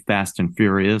really fast and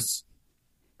furious.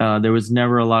 There was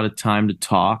never a lot of time to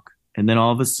talk. And then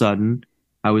all of a sudden,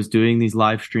 I was doing these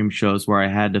live stream shows where I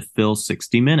had to fill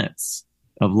 60 minutes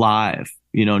of live,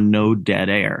 no dead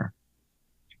air.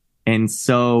 And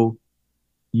so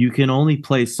you can only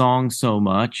play songs so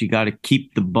much. You got to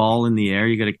keep the ball in the air.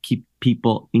 You got to keep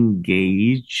people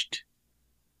engaged.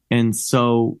 And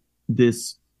so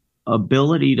this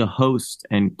ability to host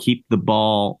and keep the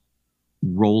ball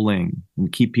rolling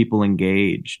and keep people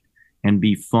engaged and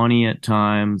be funny at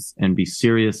times and be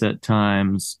serious at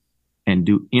times and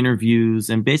do interviews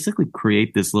and basically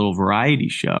create this little variety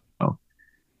show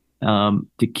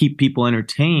to keep people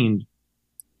entertained,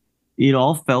 it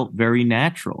all felt very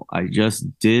natural. I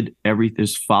just did everything,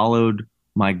 just followed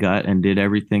my gut and did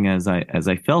everything as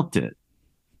I felt it.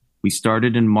 We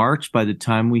started in March. By the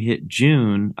time we hit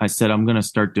June, I said, I'm going to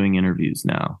start doing interviews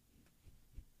now.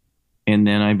 And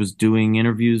then I was doing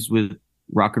interviews with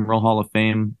Rock and Roll Hall of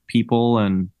Fame people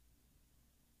and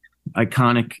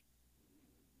iconic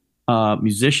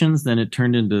musicians. Then it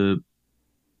turned into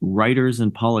writers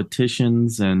and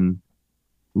politicians and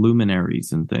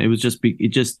luminaries, and it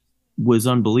just was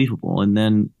unbelievable. And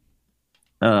then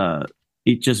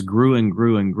it just grew and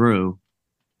grew and grew.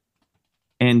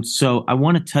 And so I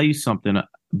want to tell you something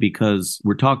because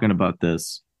we're talking about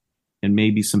this and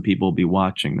maybe some people will be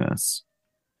watching this.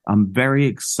 I'm very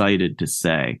excited to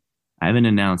say I haven't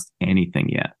announced anything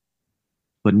yet,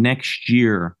 but next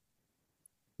year,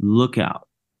 look out,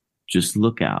 just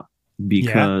look out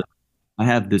because I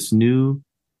have this new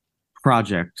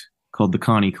project called the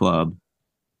Connie Club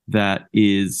that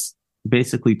is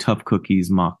basically Tough Cookies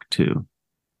Mach 2. I'm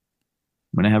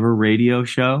going to have a radio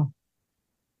show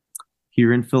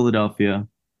here in Philadelphia,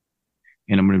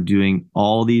 and I'm going to be doing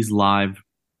all these live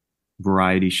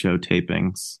variety show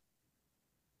tapings,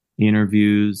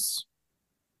 interviews,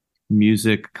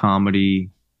 music, comedy,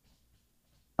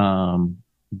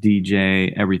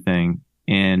 DJ, everything,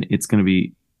 and it's going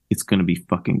to be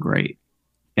fucking great.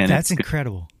 And that's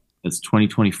incredible. It's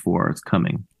 2024. It's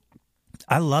coming.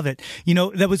 I love it. You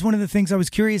know, that was one of the things I was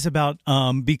curious about,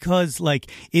 because like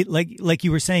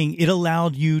you were saying, it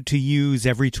allowed you to use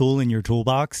every tool in your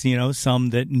toolbox, you know,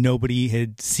 some that nobody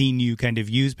had seen you kind of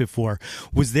use before.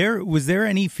 Was there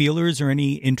any feelers or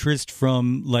any interest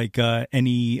from like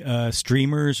any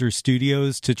streamers or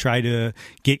studios to try to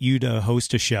get you to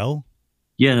host a show?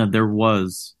 Yeah, there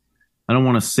was. I don't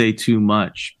want to say too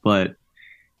much, but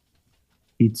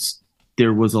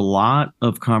there was a lot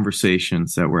of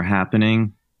conversations that were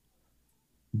happening,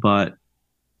 but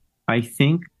I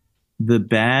think there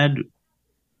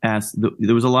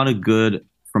was a lot of good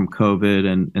from COVID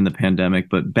and the pandemic,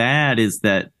 but bad is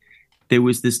that there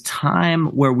was this time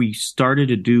where we started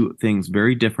to do things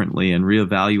very differently and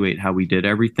reevaluate how we did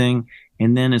everything.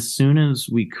 And then as soon as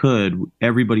we could,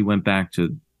 everybody went back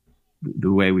to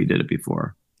the way we did it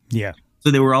before. Yeah. So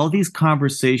there were all these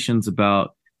conversations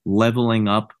about leveling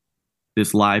up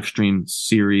this live stream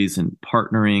series and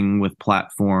partnering with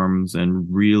platforms and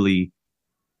really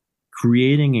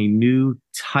creating a new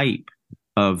type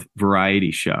of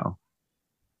variety show.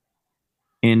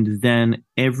 And then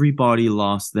everybody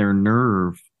lost their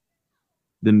nerve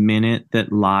the minute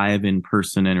that live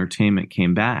in-person entertainment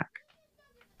came back.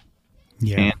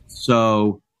 Yeah. And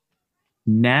so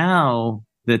now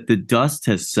that the dust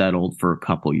has settled for a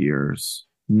couple years,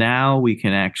 now we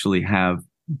can actually have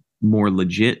more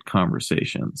legit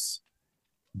conversations.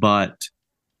 But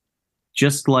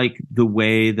just like the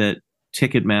way that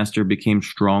Ticketmaster became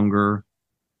stronger,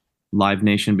 Live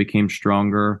Nation became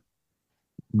stronger,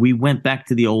 we went back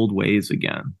to the old ways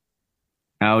again,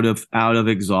 out of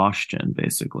exhaustion,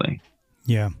 basically.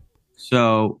 Yeah.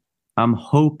 So I'm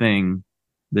hoping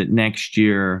that next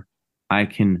year I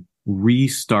can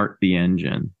restart the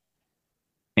engine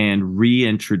and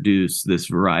reintroduce this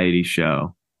variety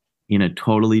show in a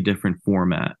totally different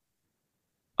format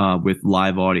with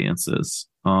live audiences.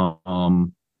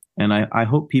 And I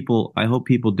hope people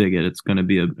dig it. It's going to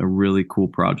be a really cool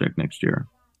project next year.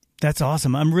 That's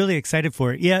awesome. I'm really excited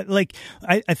for it. Yeah, like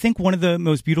I think one of the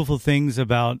most beautiful things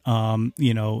about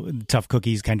you know, Tough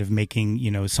Cookies kind of making,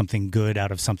 you know, something good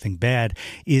out of something bad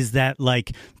is that,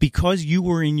 like, because you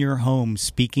were in your home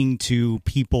speaking to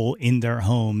people in their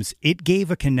homes, it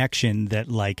gave a connection that,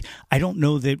 like, I don't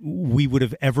know that we would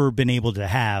have ever been able to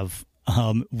have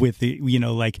with the, you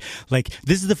know, like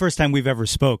this is the first time we've ever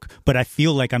spoke, but I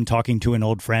feel like I'm talking to an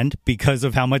old friend because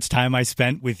of how much time I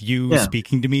spent with you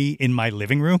speaking to me in my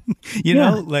living room, you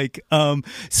know, like,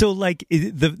 so like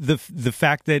the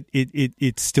fact that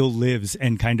it still lives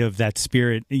and kind of that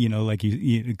spirit, you know, like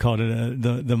you called it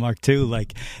the Mark II,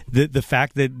 like the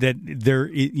fact that there,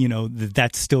 you know,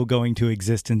 that's still going to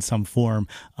exist in some form,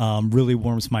 really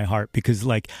warms my heart because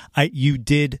like you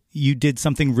did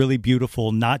something really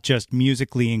beautiful, not just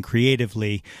musically and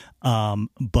creatively,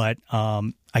 but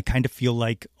I kind of feel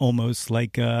like almost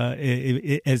like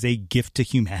as a gift to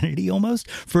humanity,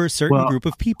 almost for a certain group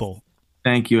of people.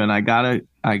 Thank you, and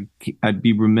I'd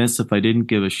be remiss if I didn't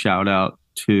give a shout out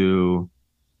to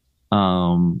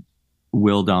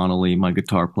Will Donnelly, my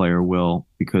guitar player, Will,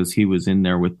 because he was in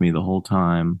there with me the whole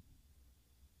time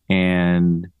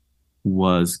and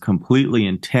was completely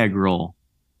integral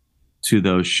to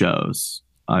those shows.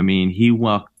 I mean, he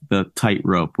walked the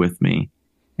tightrope with me.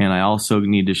 And I also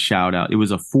need to shout out, it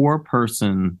was a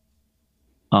 4-person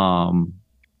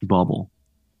bubble.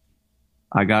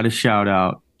 I got to shout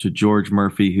out to George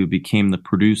Murphy, who became the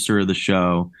producer of the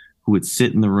show, who would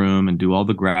sit in the room and do all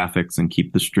the graphics and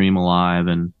keep the stream alive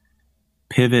and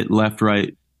pivot left,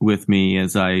 right with me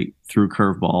as I threw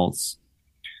curveballs.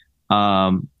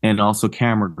 And also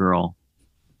Camera Girl,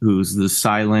 who's the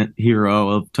silent hero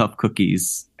of Tough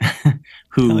Cookies,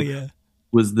 who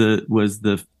was the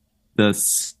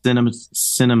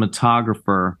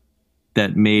cinematographer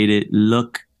that made it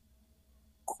look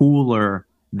cooler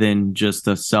than just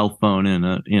a cell phone in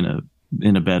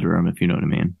a bedroom, if you know what I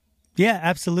mean. Yeah,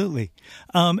 absolutely.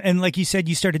 And like you said,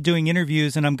 you started doing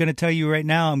interviews, and I'm going to tell you right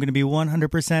now, I'm going to be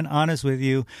 100% honest with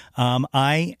you.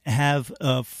 I have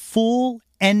a full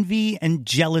envy and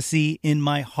jealousy in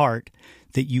my heart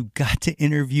that you got to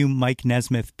interview Mike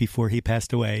Nesmith before he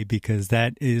passed away, because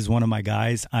that is one of my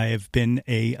guys. I have been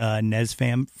a Nes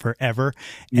fan forever.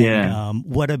 And Yeah.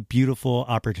 What a beautiful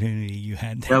opportunity you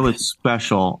had there. That was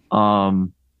special.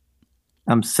 I'm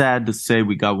sad to say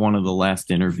we got one of the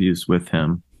last interviews with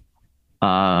him.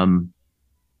 And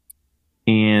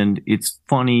it's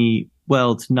funny.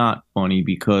 Well, it's not funny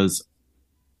because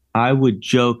I would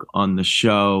joke on the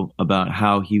show about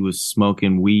how he was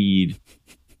smoking weed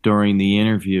during the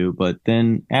interview, but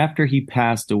then after he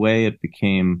passed away, it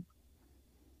became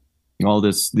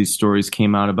these stories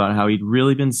came out about how he'd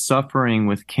really been suffering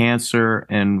with cancer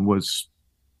and was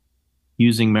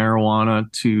using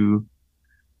marijuana to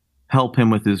help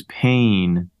him with his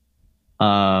pain.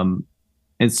 And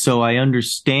so I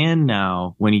understand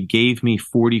now when he gave me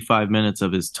 45 minutes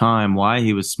of his time why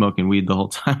he was smoking weed the whole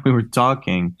time we were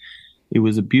talking. It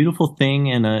was a beautiful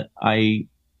thing, and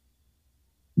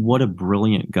what a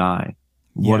brilliant guy.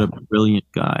 What Yeah. a brilliant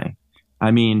guy.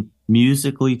 I mean,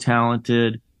 musically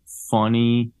talented,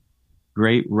 funny,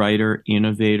 great writer,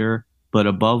 innovator, but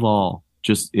above all,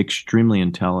 just extremely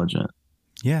intelligent.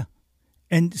 Yeah.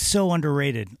 And so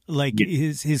underrated. Like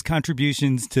his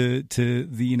contributions to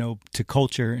the, to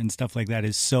culture and stuff like that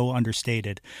is so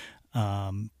understated.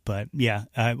 But yeah,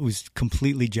 I was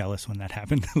completely jealous when that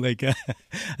happened. Like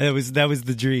that was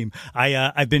the dream.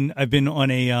 I've been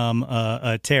on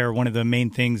a tear. One of the main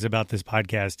things about this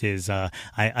podcast is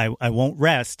I won't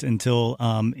rest until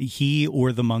he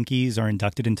or the Monkees are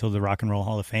inducted into the Rock and Roll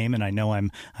Hall of Fame. And I know I'm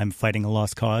fighting a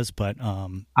lost cause, but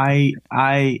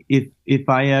if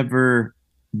I ever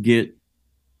get,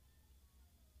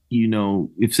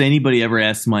 if anybody ever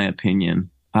asks my opinion,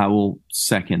 I will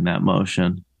second that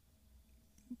motion.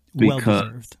 Well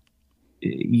deserved.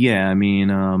 Yeah, I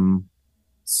mean,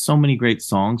 so many great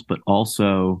songs, but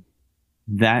also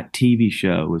that TV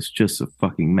show was just a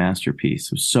fucking masterpiece.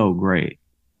 It was so great.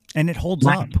 And it holds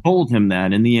up. I told him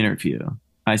that in the interview.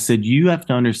 I said, you have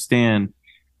to understand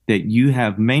that you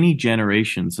have many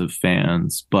generations of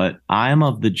fans, but I'm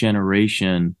of the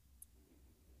generation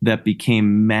that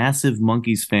became massive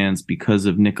Monkees fans because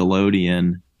of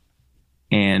Nickelodeon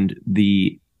and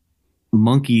the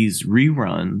Monkees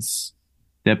reruns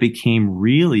that became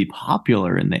really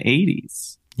popular in the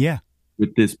 80s. Yeah.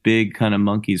 With this big kind of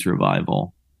Monkees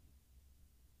revival.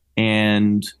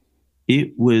 And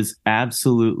it was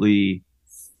absolutely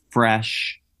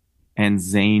fresh and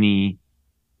zany,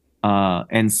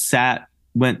 and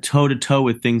went toe to toe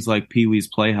with things like Pee-wee's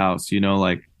Playhouse,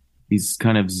 like these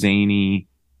kind of zany,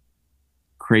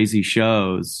 crazy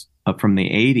shows from the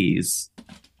 80s.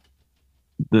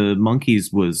 The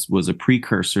Monkees was a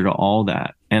precursor to all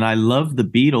that. And I love the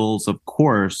Beatles, of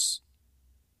course,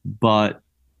 but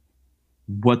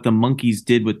what the Monkees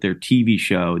did with their TV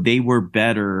show, they were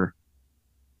better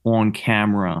on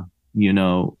camera,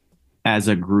 as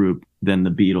a group than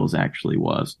the Beatles actually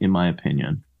was, in my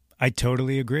opinion. I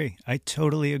totally agree.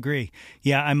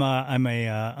 Yeah, I'm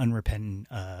a unrepentant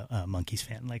Monkees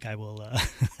fan. Like I will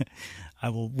I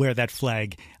will wear that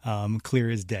flag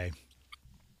clear as day.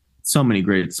 So many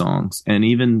great songs, and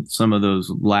even some of those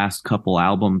last couple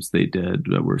albums they did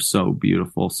that were so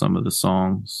beautiful, some of the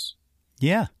songs.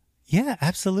 Yeah,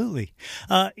 absolutely.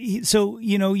 So,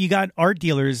 you got Art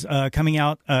Dealers coming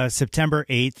out September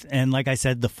 8th. And like I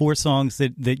said, the 4 songs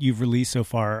that you've released so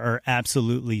far are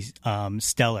absolutely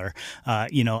stellar.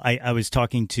 I was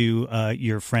talking to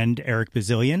your friend Eric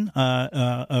Bazillion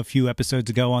a few episodes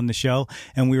ago on the show,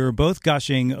 and we were both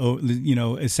gushing,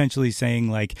 essentially saying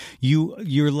like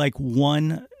you're like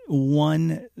one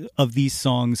of these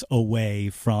songs away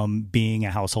from being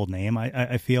a household name,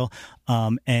 I feel.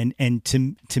 And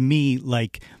to me,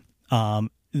 like,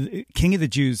 King of the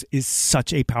Jews is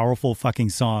such a powerful fucking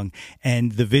song,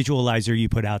 and the visualizer you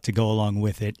put out to go along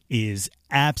with it is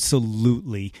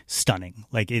absolutely stunning.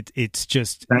 Like it's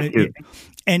just, Thank you.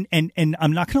 And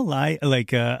I'm not gonna lie,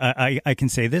 like I can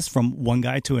say this from one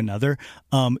guy to another.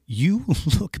 You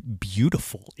look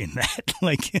beautiful in that.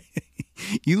 Like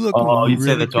you look. Oh, really you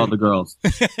say that to all the girls.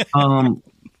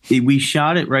 We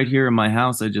shot it right here in my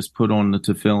house. I just put on the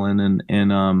tefillin,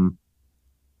 and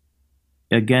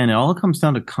again, it all comes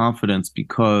down to confidence,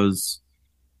 because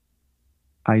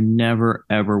I never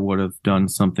ever would have done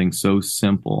something so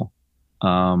simple.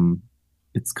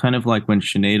 It's kind of like when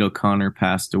Sinead O'Connor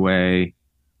passed away,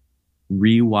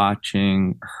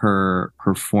 rewatching her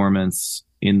performance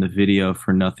in the video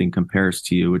for Nothing Compares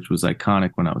to You, which was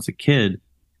iconic when I was a kid,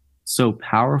 so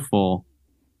powerful.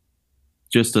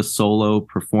 just a solo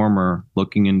performer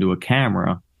looking into a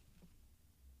camera,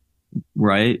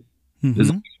 right?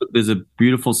 There's, Mm-hmm. there's a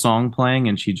beautiful song playing,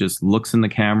 and she just looks in the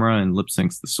camera and lip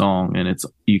syncs the song, and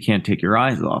you can't take your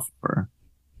eyes off of her.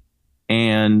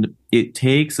 And it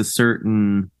takes a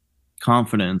certain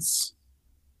confidence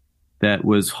that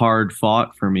was hard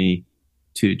fought for me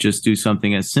to just do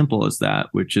something as simple as that,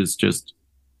 which is just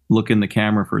look in the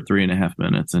camera for 3.5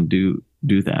 minutes and do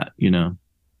that, you know?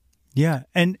 Yeah.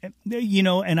 And,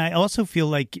 and I also feel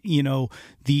like, the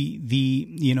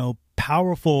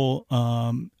powerful,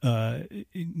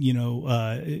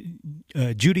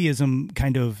 Judaism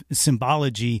kind of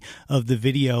symbology of the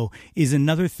video is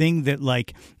another thing that,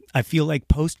 like, I feel like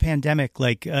post-pandemic,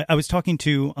 like I was talking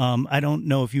to, I don't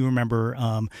know if you remember,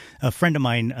 a friend of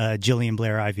mine, Jillian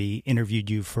Blair Ivy, interviewed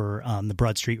you for the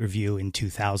Broad Street Review in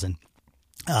 2000.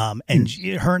 Her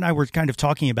and I were kind of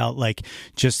talking about like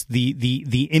just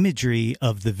the imagery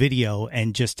of the video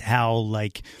and just how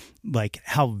like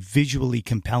how visually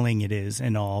compelling it is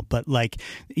and all. But like,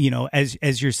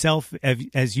 as yourself,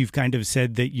 as you've kind of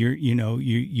said that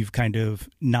you've kind of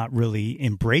not really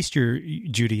embraced your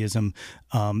Judaism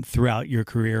throughout your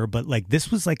career, but like this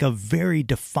was like a very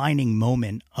defining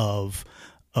moment of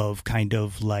kind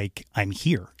of like, I'm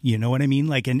here, you know what I mean?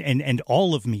 Like, and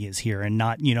all of me is here and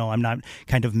not, I'm not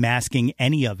kind of masking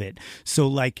any of it. So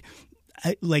like,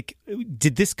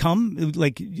 did this come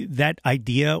like that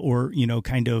idea or,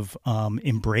 kind of,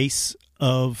 embrace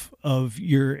of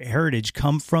your heritage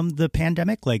come from the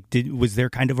pandemic? Like, was there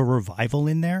kind of a revival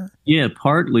in there? Yeah,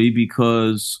 partly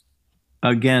because,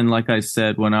 again, like I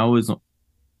said, when I was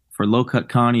for Low Cut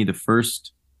Connie, the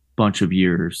first bunch of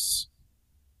years,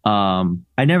 I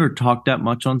never talked that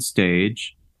much on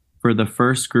stage. For the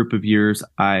first group of years,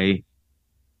 I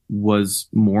was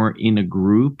more in a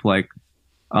group. Like,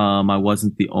 I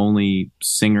wasn't the only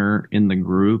singer in the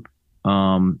group.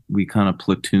 We kind of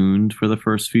platooned for the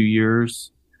first few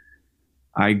years.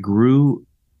 I grew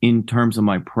in terms of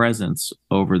my presence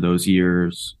over those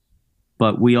years,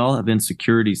 but we all have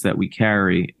insecurities that we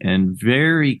carry, and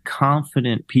very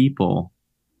confident people,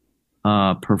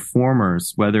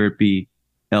 performers, whether it be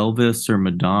Elvis or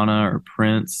Madonna or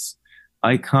Prince,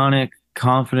 iconic,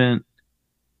 confident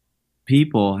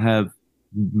people have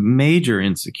major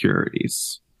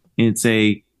insecurities. It's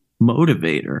a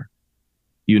motivator.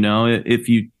 If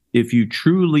you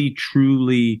truly,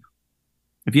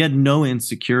 if you had no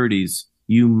insecurities,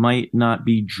 you might not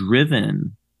be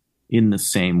driven in the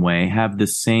same way, have the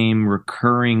same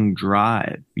recurring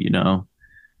drive,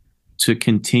 to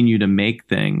continue to make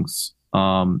things.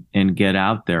 And get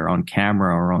out there on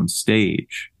camera or on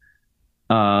stage.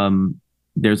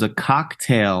 There's a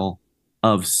cocktail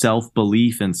of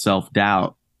self-belief and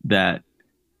self-doubt that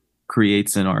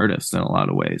creates an artist in a lot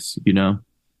of ways,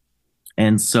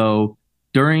 And so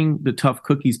during the Tough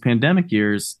Cookies pandemic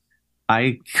years,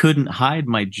 I couldn't hide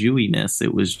my Jewiness.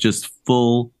 It was just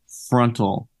full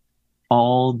frontal.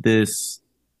 All this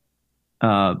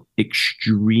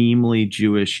extremely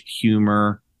Jewish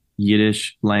humor,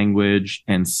 Yiddish language,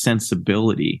 and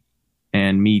sensibility,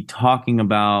 and me talking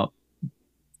about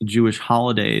Jewish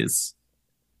holidays,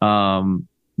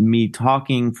 me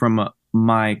talking from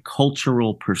my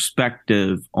cultural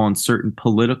perspective on certain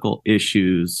political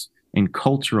issues and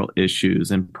cultural issues,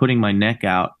 and putting my neck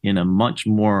out in a much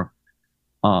more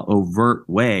overt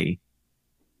way.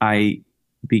 I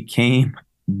became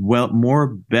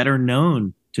better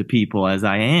known to people as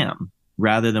I am,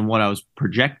 rather than what I was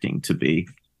projecting to be.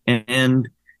 And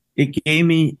it gave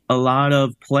me a lot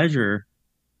of pleasure,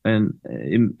 and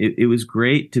it was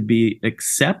great to be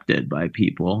accepted by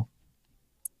people.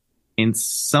 And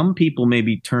some people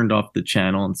maybe turned off the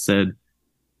channel and said,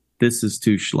 this is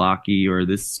too schlocky, or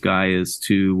this guy is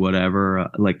too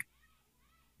whatever. Like,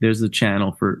 there's a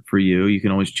channel for you. You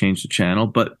can always change the channel.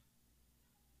 But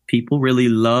people really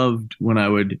loved when I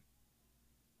would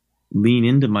lean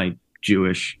into my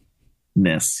Jewishness,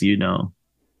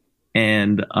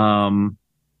 And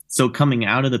so coming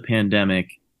out of the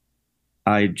pandemic,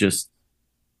 I just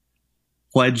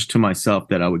pledged to myself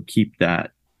that I would keep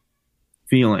that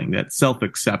feeling, that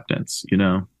self-acceptance,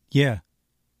 Yeah.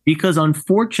 Because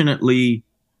unfortunately,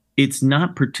 it's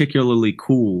not particularly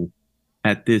cool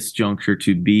at this juncture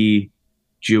to be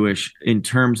Jewish in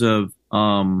terms of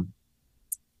in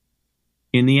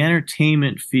the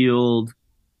entertainment field,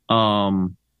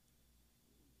 in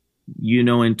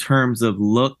terms of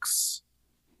looks,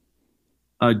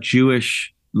 a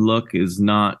Jewish look is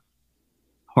not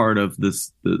part of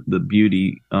the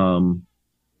beauty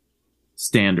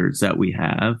standards that we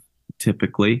have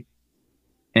typically.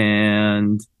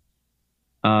 And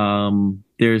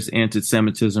there's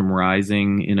anti-Semitism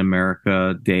rising in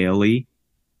America daily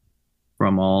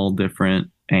from all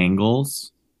different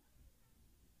angles.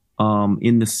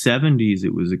 In the 70s,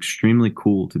 it was extremely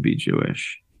cool to be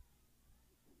Jewish.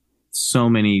 So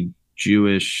many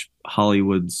Jewish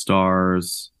Hollywood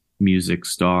stars, music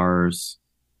stars.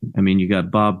 I mean, you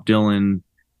got Bob Dylan,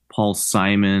 Paul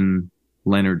Simon,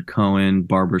 Leonard Cohen,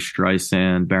 Barbra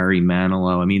Streisand, Barry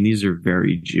Manilow. I mean, these are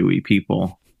very Jewy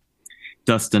people.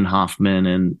 Dustin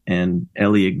Hoffman and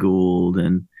Elliot Gould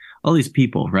and all these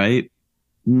people, right?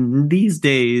 These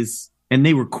days, and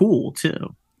they were cool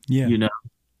too. Yeah. You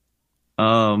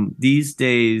know, these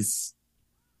days,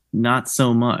 not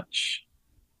so much.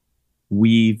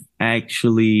 We've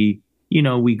actually, you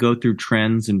know, we go through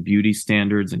trends and beauty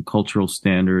standards and cultural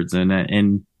standards,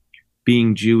 and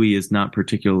being Jewy is not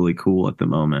particularly cool at the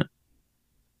moment.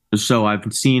 So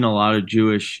I've seen a lot of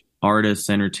Jewish artists,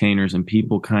 entertainers, and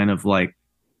people kind of like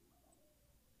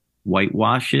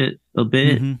whitewash it a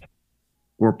bit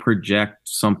or project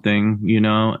something, you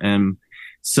know, and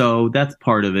so that's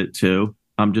part of it too.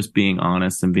 I'm just being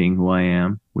honest and being who I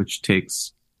am, which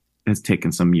has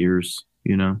taken some years,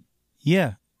 you know.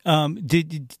 Yeah.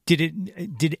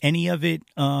 Did any of it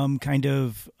kind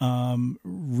of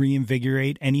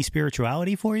reinvigorate any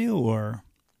spirituality for you, or?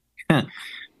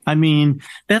 I mean,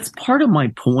 that's part of my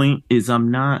point. Is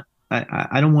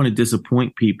I don't want to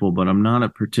disappoint people, but I'm not a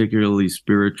particularly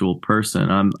spiritual person.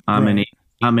 I'm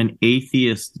an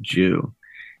atheist Jew,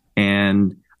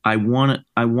 and I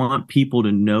want people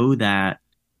to know that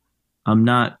I'm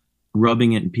not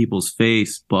rubbing it in people's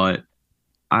face, but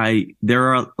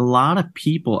there are a lot of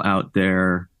people out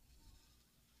there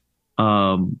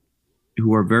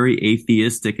who are very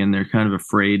atheistic, and they're kind of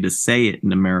afraid to say it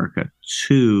in America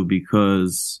too,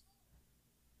 because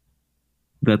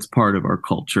that's part of our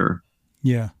culture.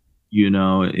 Yeah. You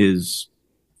know, is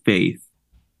faith.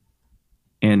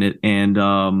 And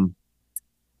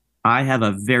I have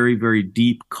a very, very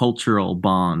deep cultural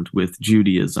bond with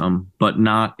Judaism, but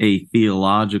not a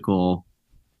theological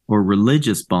or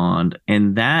religious bond.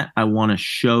 And that I want to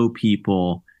show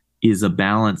people is a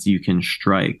balance you can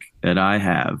strike that I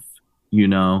have, you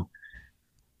know.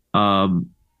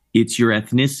 It's your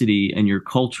ethnicity and your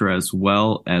culture as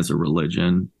well as a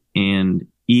religion. And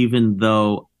even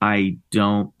though I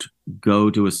don't go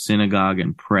to a synagogue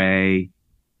and pray,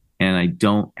 and I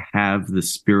don't have the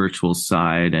spiritual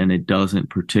side, and it doesn't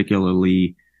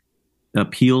particularly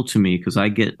appeal to me because I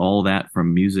get all that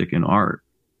from music and art.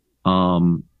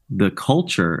 The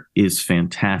culture is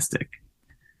fantastic.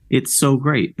 It's so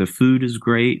great. The food is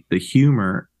great. The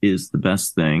humor is the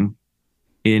best thing.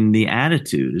 And the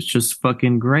attitude is just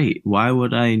fucking great. Why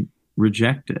would I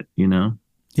reject it, you know?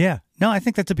 Yeah. No, I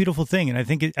think that's a beautiful thing. And I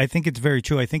think it's very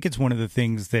true. I think it's one of the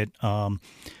things that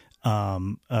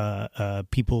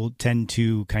people tend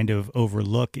to kind of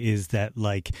overlook is that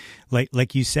like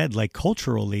you said, like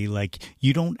culturally, like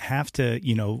you don't have to,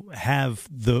 you know, have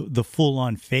the full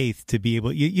on faith to be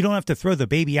able, you don't have to throw the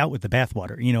baby out with the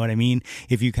bathwater. You know what I mean?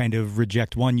 If you kind of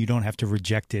reject one, you don't have to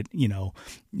reject it, you know,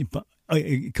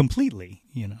 completely,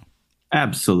 you know?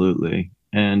 Absolutely.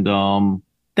 And,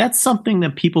 that's something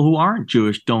that people who aren't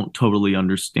Jewish don't totally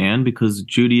understand, because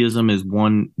Judaism is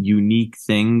one unique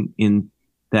thing in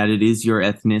that it is your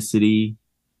ethnicity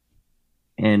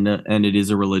and it is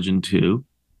a religion too.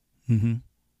 Mm-hmm.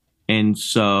 And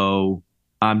so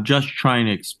I'm just trying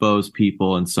to expose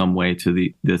people in some way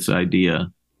to this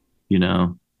idea, you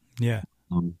know? Yeah.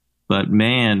 But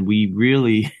man, we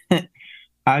really,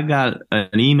 I got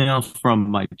an email from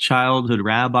my childhood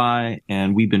rabbi,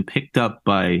 and we've been picked up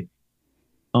by,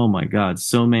 oh my God,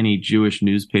 so many Jewish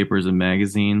newspapers and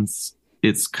magazines.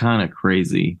 It's kind of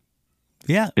crazy.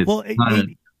 Yeah. Well,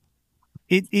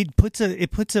 it puts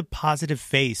a positive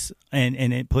face, and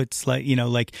it puts, like, you know,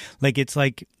 like it's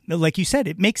like you said,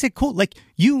 it makes it cool. Like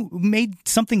you made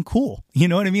something cool, you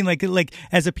know what I mean? Like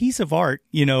as a piece of art,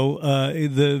 you know,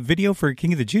 the video for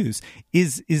King of the Jews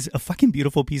is a fucking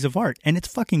beautiful piece of art, and it's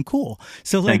fucking cool.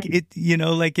 So like it, you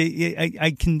know, like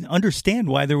I can understand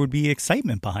why there would be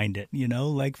excitement behind it, you know,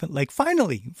 like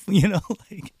finally, you know,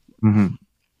 like. Mm-hmm.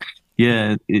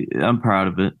 Yeah, I'm proud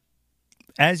of it.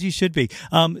 As you should be.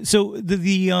 So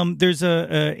there's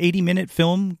a 80-minute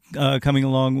film coming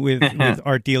along with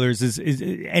Art Dealers. Is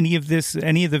any of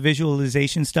the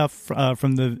visualization stuff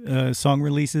from the song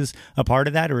releases a part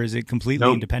of that, or is it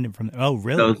completely independent from? Oh,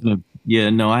 really?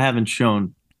 No, I haven't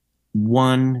shown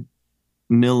 1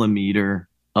 millimeter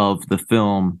of the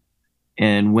film,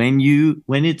 and when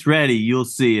it's ready, you'll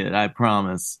see it. I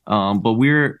promise. But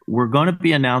we're going to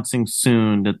be announcing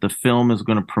soon that the film is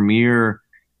going to premiere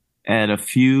at a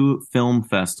few film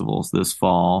festivals this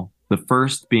fall. The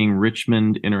first being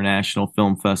Richmond International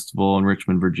Film Festival in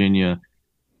Richmond, Virginia,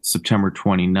 September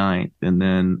 29th, and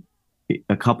then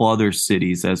a couple other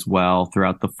cities as well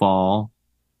throughout the fall.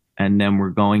 And then we're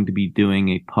going to be doing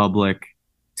a public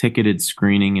ticketed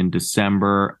screening in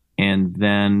December. And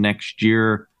then next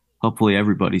year, hopefully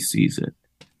everybody sees it.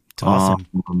 It's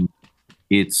awesome.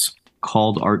 It's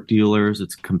called Art Dealers.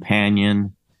 It's a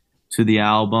companion to the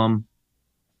album.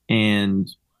 And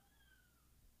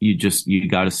you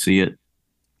got to see it.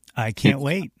 I can't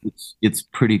wait. It's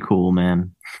pretty cool,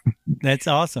 man. That's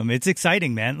awesome. It's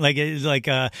exciting, man. Like it's like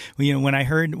when I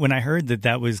heard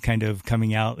that was kind of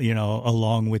coming out,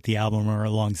 along with the album or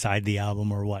alongside the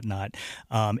album or whatnot,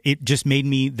 it just made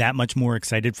me that much more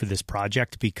excited for this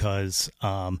project because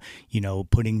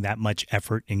putting that much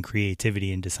effort and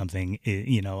creativity into something,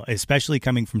 especially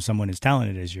coming from someone as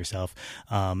talented as yourself,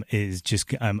 is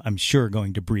just I'm sure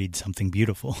going to breed something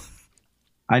beautiful.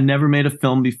 I never made a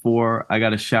film before. I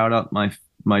got to shout out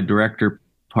my director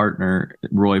partner,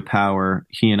 Roy Power.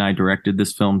 He and I directed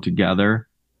this film together,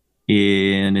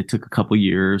 and it took a couple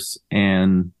years,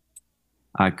 and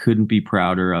I couldn't be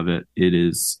prouder of it. It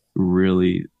is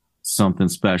really something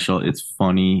special. It's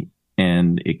funny,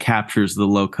 and it captures the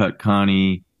Low Cut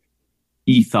Connie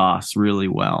ethos really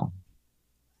well.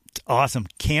 Awesome.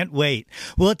 Can't wait.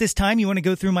 Well, at this time, you want to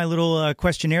go through my little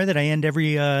questionnaire that I end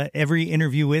every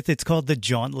interview with. It's called The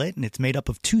Jauntlet, and it's made up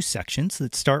of 2 sections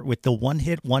that start with the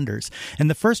one-hit wonders. And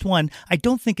the first one, I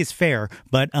don't think is fair,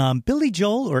 but Billy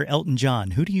Joel or Elton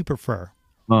John, who do you prefer?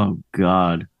 Oh,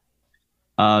 God.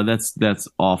 That's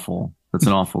awful. That's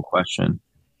an awful question.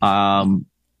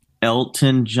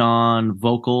 Elton John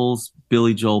vocals,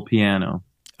 Billy Joel piano.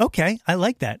 Okay, I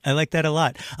like that. I like that a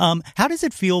lot. How does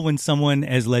it feel when someone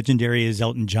as legendary as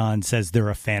Elton John says they're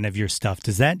a fan of your stuff?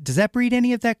 Does that breed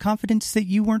any of that confidence that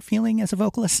you weren't feeling as a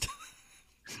vocalist?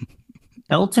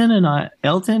 Elton,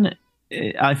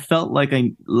 I felt like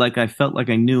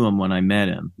I knew him when I met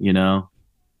him.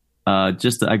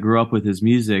 I grew up with his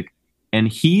music, and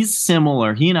he's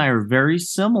similar. He and I are very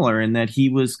similar in that he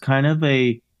was kind of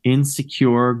a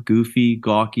insecure, goofy,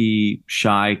 gawky,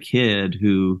 shy kid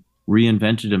who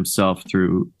reinvented himself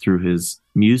through his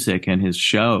music and his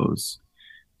shows.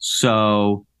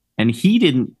 So, and he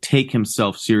didn't take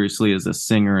himself seriously as a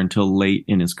singer until late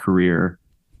in his career,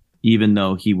 even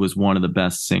though he was one of the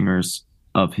best singers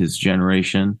of his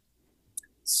generation.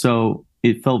 So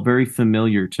it felt very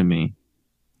familiar to me.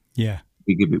 Yeah.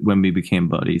 When we became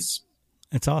buddies.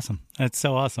 That's awesome. That's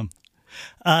so awesome.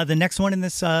 The next one in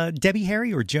this, Debbie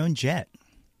Harry or Joan Jett?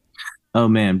 Oh,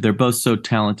 man, they're both so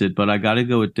talented, but I got to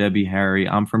go with Debbie Harry.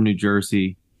 I'm from New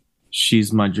Jersey.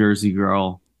 She's my Jersey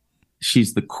girl.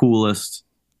 She's the coolest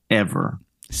ever.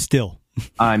 Still.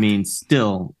 I mean,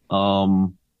 still.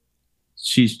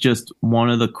 She's just one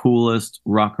of the coolest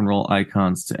rock and roll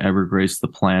icons to ever grace the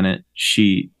planet.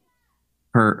 She's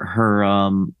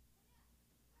the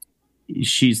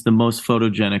most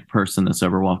photogenic person that's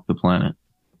ever walked the planet.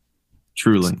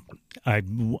 Truly. I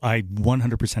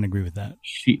 100% agree with that.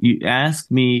 You ask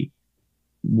me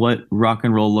what rock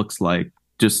and roll looks like,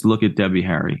 just look at Debbie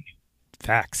Harry.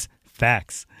 Facts.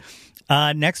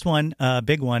 Next one,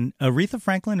 big one, Aretha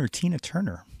Franklin or Tina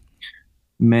Turner?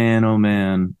 Man, oh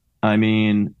man. I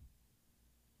mean,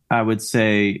 I would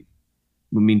say,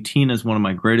 Tina's one of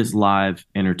my greatest live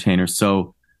entertainers.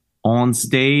 So on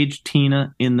stage,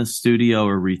 Tina; in the studio,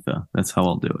 Aretha. That's how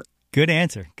I'll do it. Good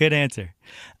answer.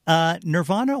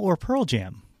 Nirvana or Pearl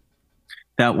Jam?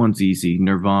 That one's easy.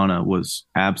 Nirvana was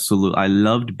absolute. I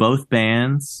loved both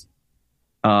bands.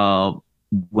 When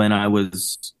I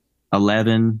was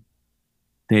 11,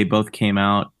 they both came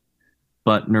out.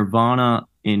 But Nirvana,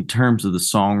 in terms of the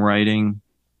songwriting,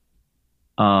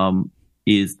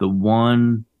 is the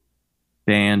one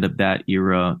band of that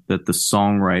era that the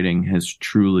songwriting has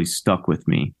truly stuck with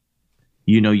me.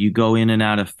 You go in and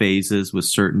out of phases with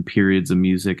certain periods of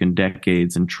music and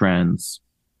decades and trends,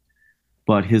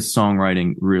 but his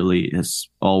songwriting really has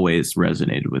always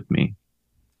resonated with me.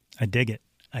 I dig it.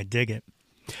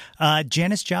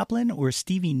 Janis Joplin or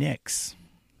Stevie Nicks?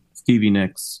 Stevie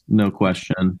Nicks, no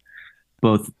question.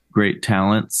 Both great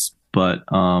talents, but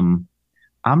I'm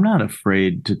not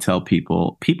afraid to tell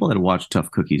people that watch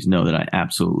Tough Cookies know that I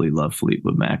absolutely love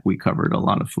Fleetwood Mac. We covered a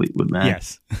lot of Fleetwood Mac.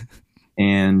 Yes.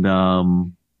 And I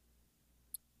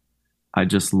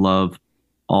just love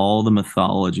all the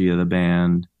mythology of the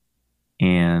band.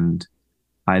 And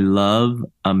I love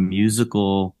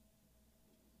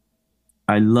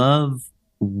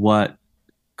what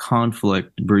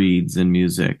conflict breeds in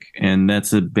music. And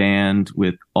that's a band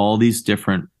with all these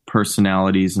different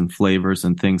personalities and flavors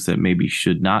and things that maybe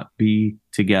should not be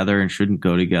together and shouldn't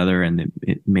go together, and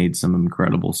it made some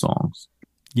incredible songs.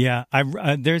 Yeah,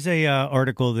 there's a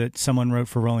article that someone wrote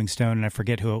for Rolling Stone, and I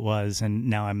forget who it was, and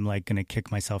now I'm like going to kick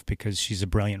myself because she's a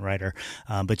brilliant writer.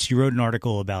 But she wrote an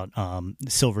article about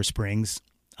Silver Springs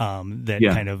that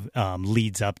kind of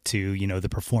leads up to, you know, the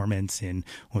performance in,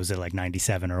 what was it, like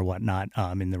 97 or whatnot,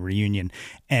 in the reunion.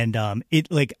 And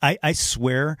it, like, I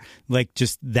swear, like,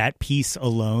 just that piece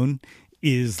alone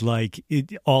is like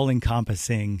all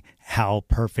encompassing how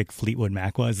perfect Fleetwood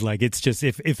Mac was. Like, it's just,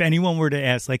 if anyone were to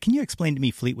ask, like, can you explain to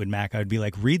me Fleetwood Mac, I would be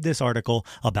like, read this article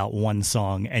about one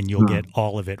song and you'll get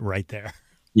all of it right there.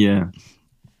 Yeah.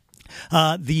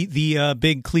 The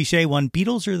big cliche one,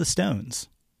 Beatles or the Stones?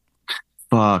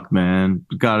 Fuck, man.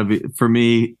 Gotta be, for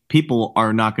me, people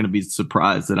are not going to be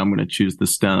surprised that I'm going to choose the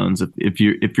Stones. If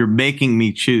you're making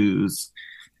me choose,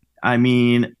 I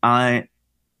mean, I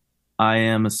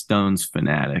am a Stones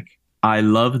fanatic. I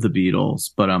love the Beatles,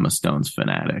 but I'm a Stones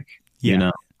fanatic. Yeah. You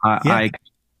know, I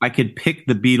could pick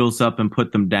the Beatles up and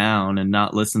put them down and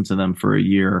not listen to them for a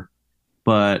year,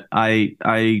 but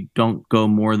I don't go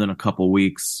more than a couple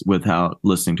weeks without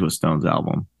listening to a Stones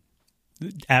album.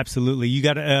 Absolutely. You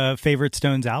got a favorite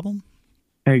Stones album?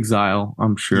 Exile,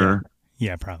 I'm sure.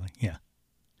 Yeah, probably. Yeah.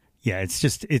 Yeah, it's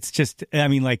just I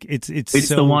mean, like, it's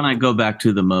so, the one I go back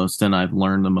to the most and I've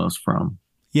learned the most from.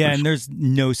 Yeah, and there's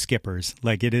no skippers.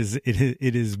 Like, it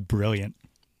is brilliant.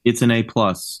 It's an A+.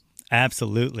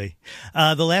 Absolutely.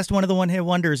 The last one of the one-hit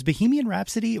wonders, Bohemian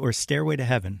Rhapsody or Stairway to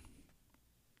Heaven?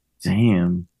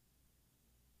 Damn.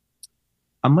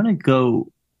 I'm going to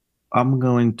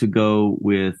go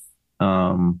with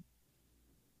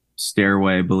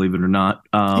Stairway, believe it or not.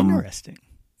 Interesting.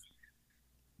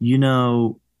 You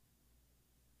know,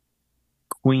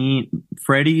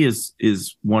 Freddie is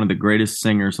one of the greatest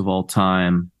singers of all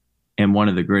time and one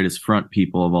of the greatest front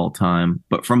people of all time.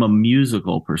 But from a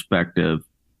musical perspective,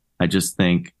 I just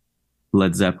think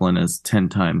Led Zeppelin has 10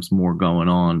 times more going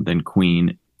on than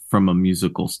Queen from a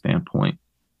musical standpoint.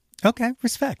 Okay,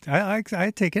 respect. I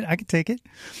take it. I can take it.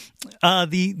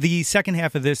 The second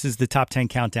half of this is the top 10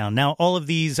 countdown. Now, all of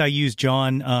these I use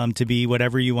John to be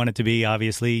whatever you want it to be.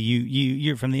 Obviously,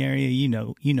 you're from the area. You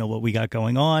know what we got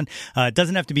going on. It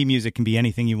doesn't have to be music; can be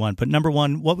anything you want. But number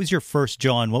one, what was your first,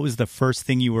 John? What was the first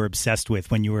thing you were obsessed with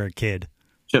when you were a kid?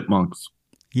 Chipmunks.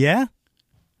 Yeah.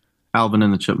 Alvin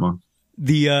and the Chipmunks.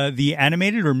 The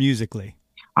animated or musically?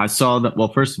 I saw that.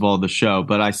 Well, first of all, the show,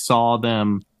 but I saw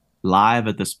them live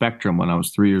at the Spectrum when I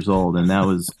was 3 years old, and that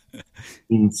was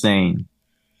insane.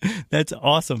 That's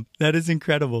awesome. That is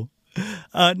incredible.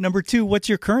 Number two, what's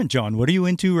your current, John? What are you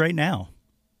into right now?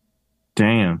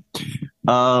 Damn.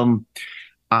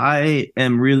 I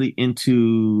am really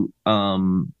into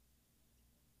salsa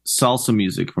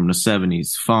music from the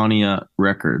 70s, Fania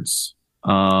Records.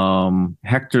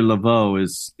 Hector Lavoe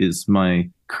is my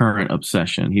current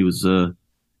obsession. He was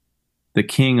the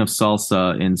king of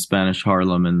salsa in Spanish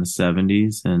Harlem in the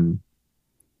 70s. And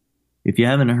if you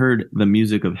haven't heard the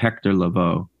music of Hector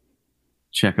Lavoe,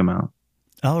 check him out.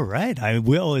 All right. I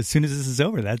will as soon as this is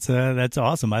over. That's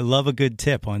awesome. I love a good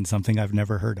tip on something I've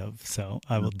never heard of. So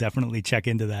I will definitely check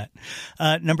into that.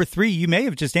 Number three, you may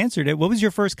have just answered it. What was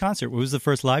your first concert? What was the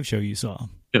first live show you saw?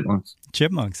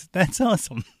 Chipmunks. That's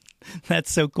awesome.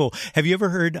 That's so cool. Have you ever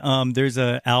heard, there's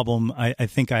a album, I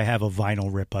think I have a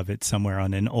vinyl rip of it somewhere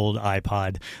on an old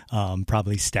iPod,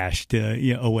 probably stashed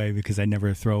away because I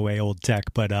never throw away old tech,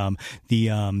 but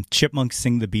the Chipmunks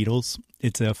Sing the Beatles.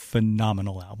 It's a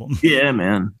phenomenal album. Yeah,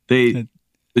 man. The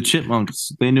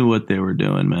Chipmunks, they knew what they were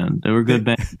doing, man. They were good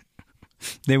band.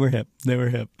 They were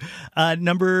hip.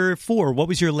 Number four, what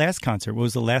was your last concert? What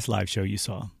was the last live show you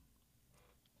saw?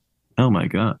 Oh, my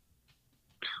God.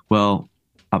 Well,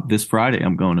 this Friday,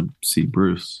 I'm going to see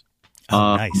Bruce.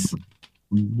 Oh, nice.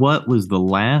 What was the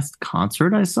last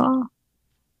concert I saw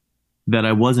that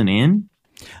I wasn't in?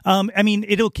 I mean,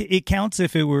 it counts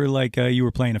if it were like you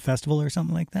were playing a festival or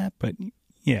something like that. But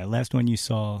yeah, last one you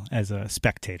saw as a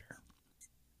spectator.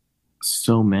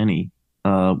 So many.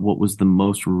 What was the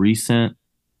most recent?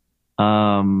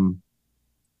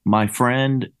 My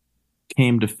friend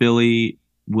came to Philly.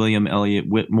 William Elliott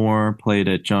Whitmore played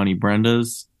at Johnny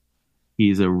Brenda's.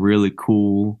 He's a really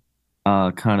cool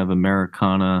kind of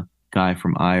Americana guy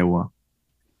from Iowa,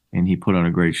 and he put on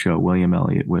a great show, William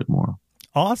Elliott Whitmore.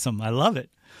 Awesome. I love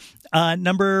it.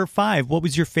 Number five, what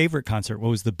was your favorite concert? What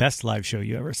was the best live show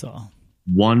you ever saw?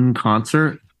 One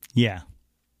concert? Yeah.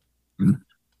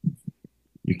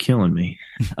 You're killing me.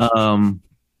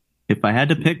 If I had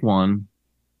to pick one,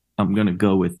 I'm going to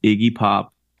go with Iggy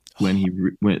Pop when he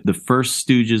went the first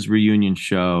Stooges reunion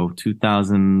show,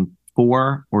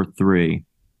 2004 or 3.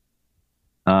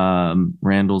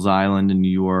 Randall's Island in New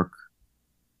York.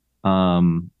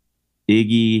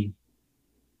 Iggy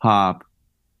Pop,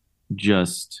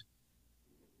 just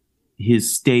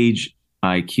his stage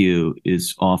IQ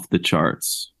is off the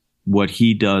charts. What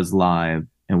he does live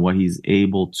and how he's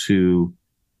able to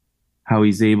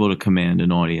command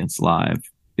an audience live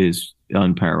is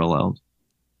unparalleled.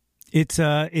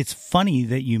 It's funny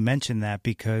that you mentioned that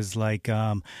because I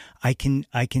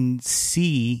can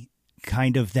see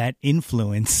kind of that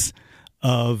influence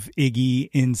of Iggy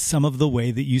in some of the way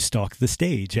that you stalk the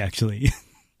stage, actually.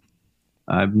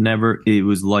 It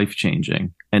was life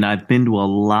changing. And I've been to a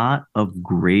lot of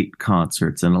great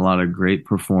concerts and a lot of great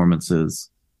performances,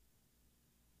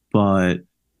 but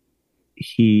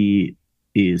he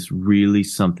is really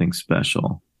something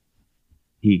special.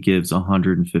 He gives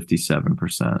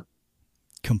 157%.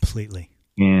 Completely.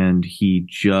 And he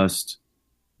just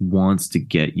wants to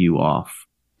get you off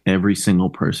every single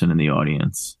person in the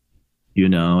audience,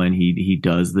 and he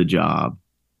does the job.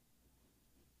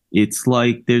 It's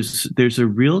like there's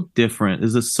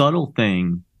a subtle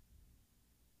thing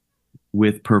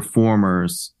with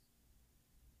performers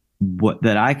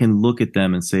that I can look at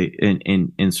them and say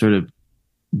and sort of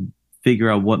figure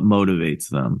out what motivates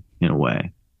them in a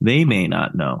way. They may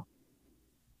not know.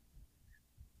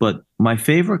 But my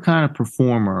favorite kind of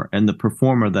performer and the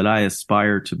performer that I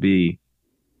aspire to be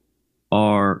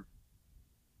are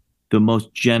the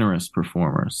most generous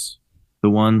performers, the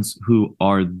ones who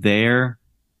are there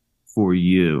for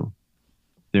you.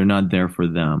 They're not there for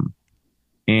them.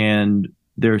 And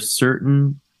there are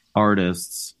certain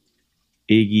artists,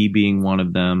 Iggy being one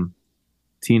of them,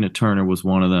 Tina Turner was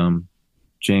one of them,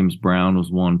 James Brown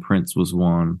was one, Prince was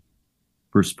one,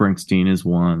 Bruce Springsteen is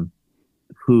one,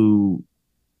 who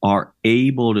are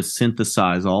able to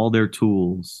synthesize all their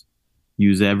tools,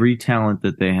 use every talent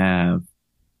that they have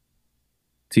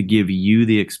to give you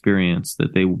the experience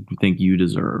that they think you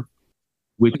deserve,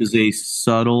 which is a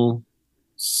subtle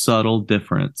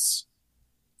difference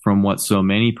from what so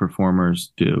many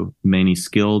performers do, many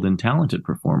skilled and talented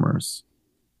performers,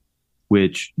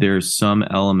 which there's some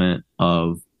element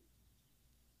of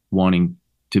wanting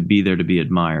to be there to be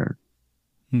admired.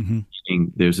 Mm-hmm.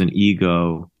 There's an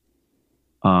ego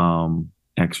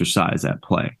exercise at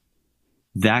play.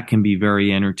 That can be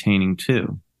very entertaining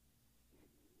too.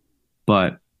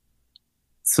 But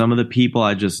some of the people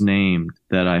I just named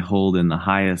that I hold in the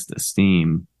highest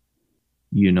esteem,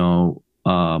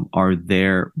 are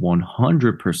there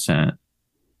 100%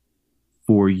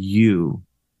 for you.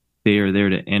 They are there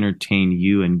to entertain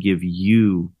you and give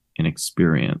you an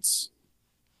experience.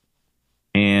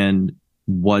 And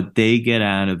what they get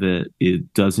out of it,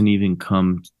 it doesn't even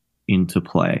come into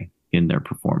play in their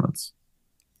performance.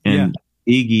 And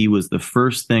Iggy was the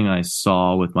first thing I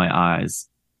saw with my eyes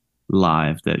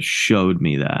live that showed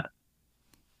me that.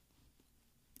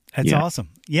 That's awesome.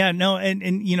 Yeah, no, and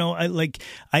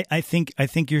I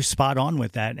think you're spot on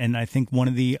with that. And I think one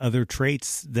of the other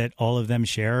traits that all of them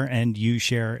share, and you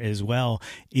share as well,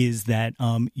 is that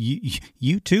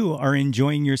you too are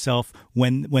enjoying yourself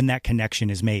when that connection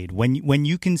is made. When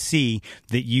you can see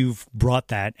that you've brought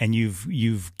that and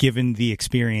you've given the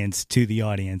experience to the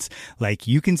audience, like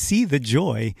you can see the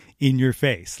joy in your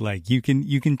face. Like you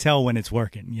can tell when it's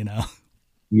working,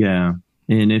 Yeah.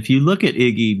 And if you look at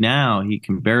Iggy now, he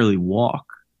can barely walk,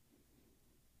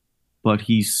 but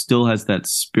he still has that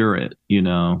spirit,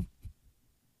 He'll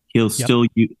still,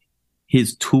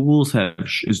 his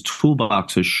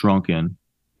toolbox has shrunken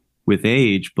with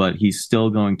age, but he's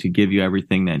still going to give you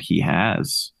everything that he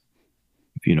has,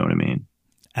 if you know what I mean.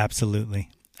 Absolutely.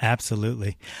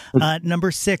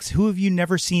 Number 6, who have you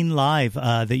never seen live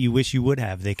that you wish you would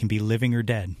have? They can be living or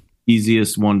dead.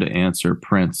 Easiest one to answer,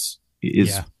 Prince.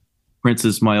 Prince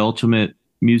is my ultimate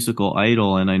musical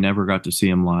idol, and I never got to see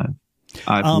him live.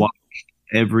 I've watched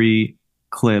every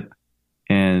clip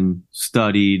and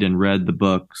studied and read the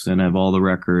books and have all the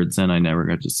records, and I never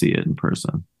got to see it in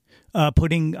person.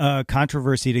 Putting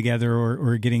controversy together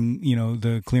or getting,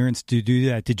 the clearance to do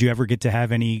that, did you ever get to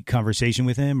have any conversation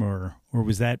with him, or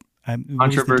was that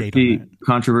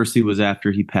controversy was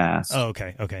after he passed? Oh,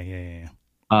 okay.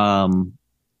 Yeah.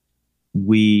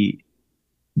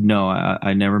 No,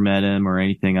 I never met him or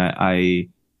anything. I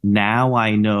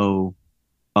know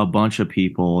a bunch of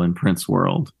people in Prince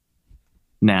world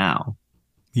now.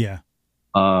 Yeah.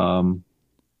 And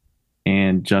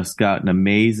just had an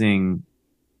amazing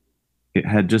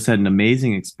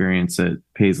experience at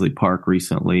Paisley Park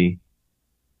recently.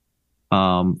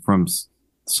 From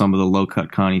some of the Low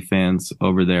Cut Connie fans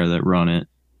over there that run it.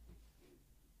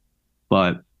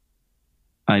 But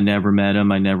I never met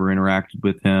him. I never interacted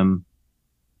with him.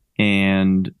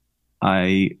 And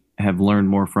I have learned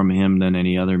more from him than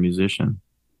any other musician.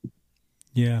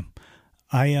 Yeah.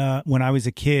 When I was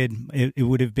a kid, it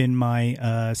would have been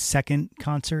my second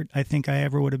concert I think I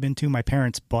ever would have been to. My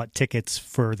parents bought tickets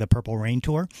for the Purple Rain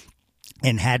tour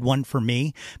and had one for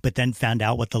me, but then found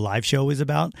out what the live show was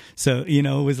about. So, it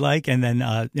was like, and then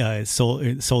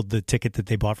sold the ticket that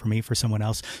they bought for me for someone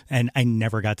else. And I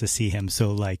never got to see him.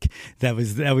 So like,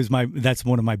 that's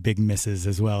one of my big misses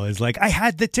as well, is like, I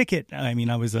had the ticket. I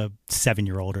mean, I was a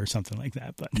 7-year-old or something like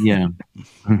that, but yeah,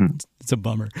 it's a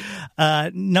bummer.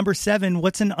 Number 7,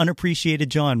 what's an unappreciated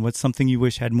John? What's something you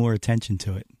wish had more attention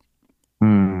to it?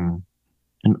 An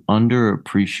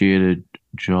underappreciated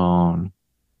John.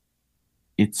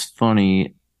 It's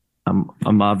funny.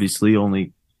 I'm obviously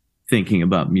only thinking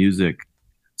about music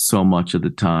so much of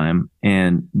the time,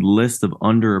 and the list of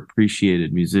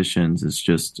underappreciated musicians is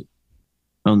just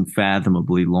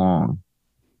unfathomably long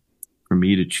for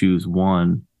me to choose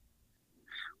one.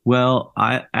 Well,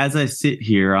 as I sit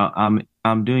here,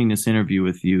 I'm doing this interview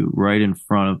with you right in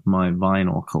front of my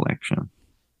vinyl collection,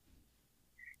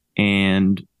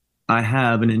 and I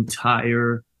have an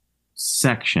entire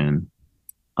section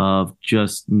of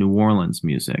just New Orleans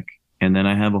music. And then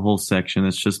I have a whole section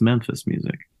that's just Memphis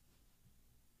music.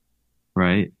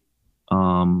 Right?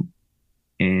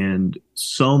 And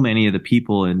so many of the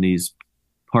people in these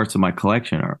parts of my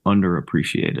collection are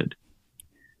underappreciated.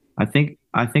 I think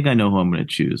I know who I'm going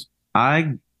to choose.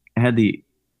 I had the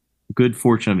good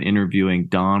fortune of interviewing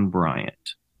Don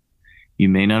Bryant. You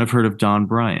may not have heard of Don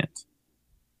Bryant.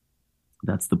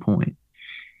 That's the point.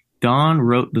 Don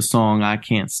wrote the song I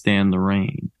Can't Stand the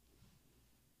Rain.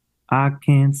 I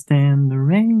can't stand the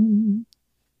rain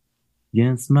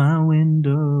against my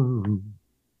window.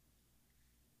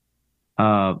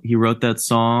 He wrote that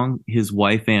song. His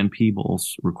wife, Ann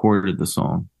Peebles, recorded the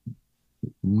song.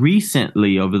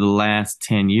 Recently, over the last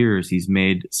 10 years, he's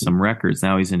made some records.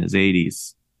 Now he's in his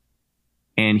 80s.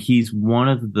 And he's one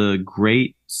of the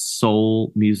great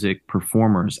soul music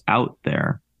performers out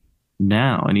there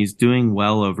now, and he's doing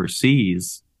well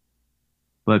overseas,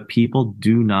 but people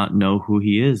do not know who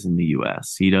he is in the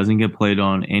US. He doesn't get played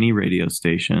on any radio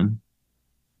station.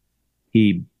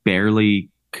 He barely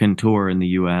can tour in the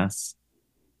US.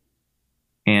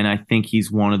 And I think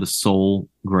he's one of the soul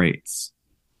greats.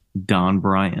 Don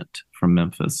Bryant from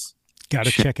Memphis. Got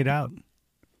to check it out.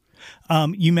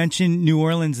 You mentioned New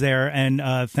Orleans there, and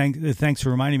thanks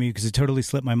for reminding me, because it totally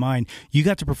slipped my mind. You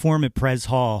got to perform at Pres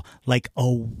Hall like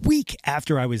a week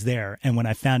after I was there, and when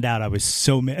I found out, I was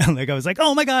so like I was like,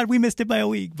 "Oh my God, we missed it by a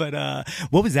week!" But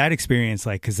what was that experience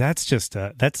like? Because that's just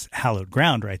that's hallowed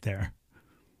ground right there.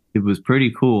 It was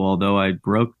pretty cool, although I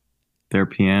broke their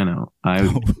piano. I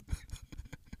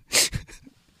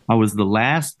was the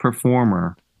last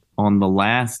performer on the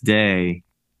last day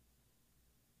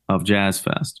of Jazz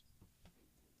Fest.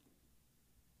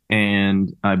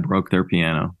 And I broke their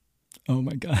piano. Oh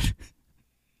my God.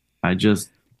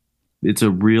 It's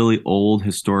a really old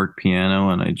historic piano,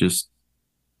 and I just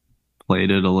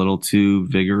played it a little too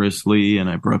vigorously, and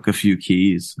I broke a few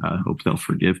keys. I hope they'll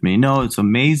forgive me. No, it's an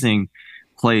amazing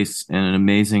place and an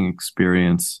amazing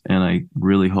experience, and I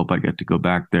really hope I get to go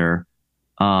back there.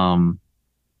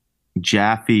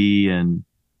 Jaffe and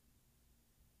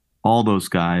all those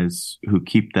guys who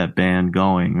keep that band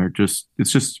going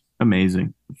it's just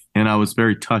amazing. And I was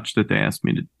very touched that they asked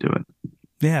me to do it.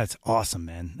 Yeah, it's awesome,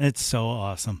 man. It's so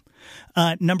awesome.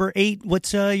 Number 8,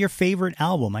 what's your favorite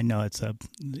album? I know it's a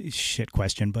shit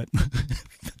question, but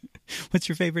what's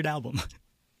your favorite album?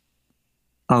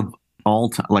 Of all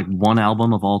time, like one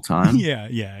album of all time?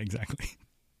 Yeah, exactly.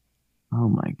 Oh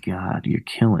my God, you're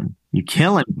killing me.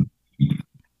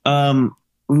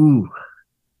 Ooh.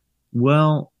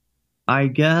 Well, I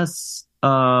guess,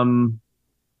 I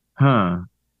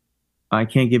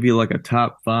can't give you like a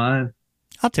top 5.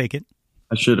 I'll take it.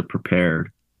 I should have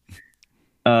prepared.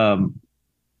 I'm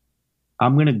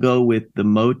going to go with the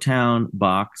Motown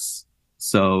box.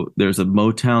 So there's a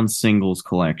Motown singles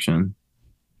collection,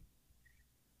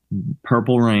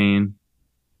 Purple Rain,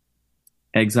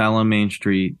 Exile on Main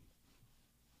Street.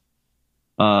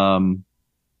 I'm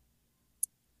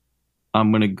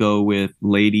going to go with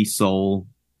Lady Soul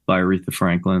by Aretha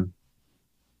Franklin.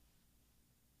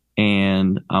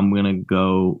 And I'm going to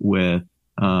go with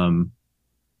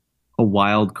a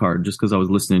wild card, just because I was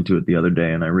listening to it the other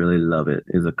day and I really love it,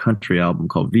 is a country album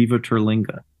called Viva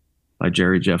Terlinga by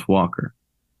Jerry Jeff Walker.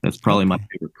 That's probably my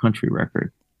favorite country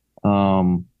record.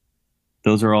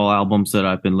 Those are all albums that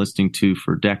I've been listening to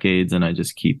for decades and I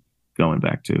just keep going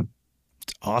back to.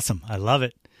 It's awesome. I love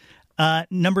it.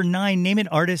 Number 9, name an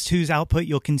artist whose output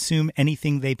you'll consume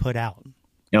anything they put out.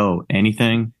 Oh,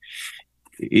 anything?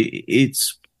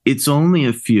 it's only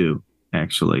a few,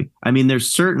 actually. I mean,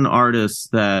 there's certain artists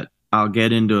that I'll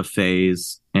get into a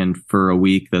phase, and for a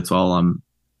week, that's all I'm,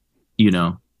 you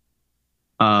know.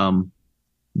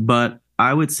 But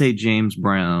I would say James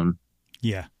Brown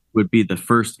Yeah. would be the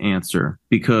first answer,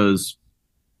 because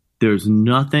there's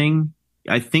nothing.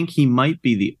 I think he might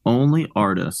be the only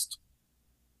artist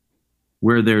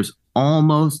where there's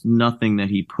almost nothing that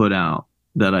he put out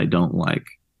that I don't like,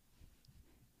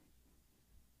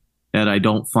 that I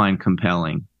don't find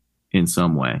compelling in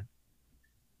some way.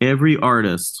 Every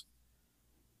artist,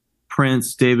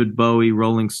 Prince, David Bowie,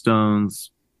 Rolling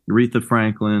Stones, Aretha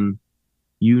Franklin,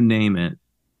 you name it,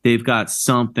 they've got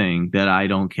something that I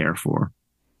don't care for.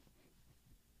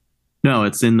 No,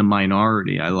 it's in the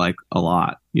minority. I like a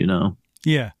lot, you know.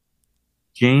 Yeah.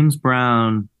 James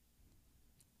Brown,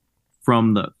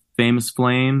 from the Famous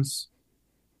Flames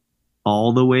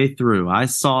all the way through. I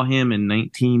saw him in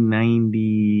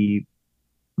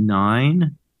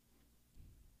 1999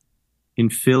 in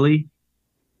Philly,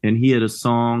 and he had a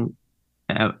song.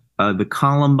 The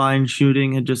Columbine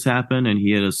shooting had just happened, and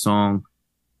he had a song,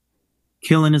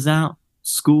 "Killing is out,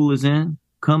 school is in,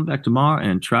 come back tomorrow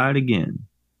and try it again."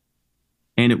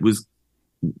 And it was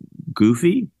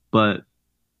goofy, but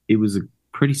it was a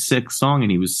pretty sick song,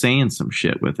 and he was saying some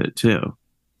shit with it too.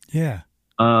 Yeah.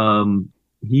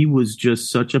 He was just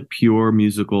such a pure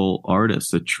musical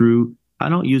artist, a true, I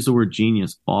don't use the word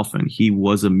genius often. He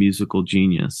was a musical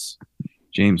genius,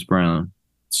 James Brown.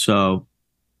 So,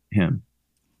 him.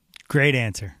 Great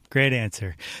answer. Great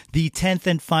answer. The 10th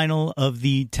and final of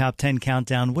the top 10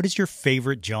 countdown. What is your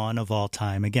favorite John of all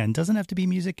time? Again, doesn't have to be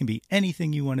music, can be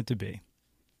anything you want it to be.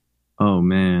 Oh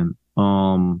man.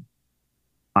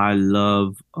 I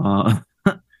love,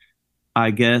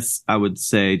 I guess I would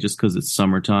say, just because it's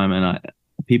summertime, and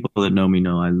people that know me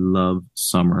know I love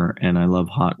summer and I love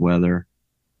hot weather.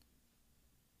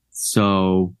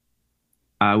 So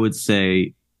I would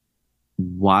say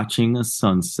watching a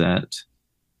sunset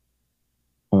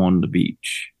on the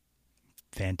beach.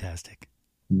 Fantastic.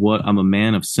 I'm a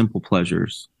man of simple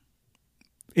pleasures.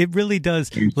 It really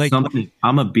does.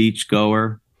 I'm a beach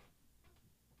goer.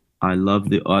 I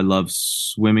love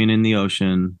swimming in the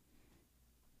ocean.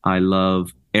 I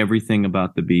love everything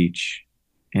about the beach.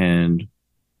 And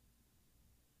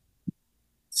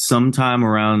sometime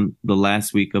around the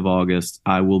last week of August,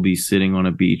 I will be sitting on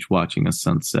a beach watching a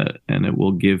sunset, and it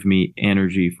will give me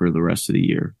energy for the rest of the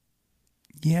year.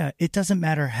 Yeah, it doesn't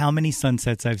matter how many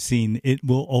sunsets I've seen, it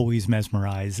will always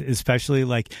mesmerize, especially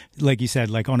like you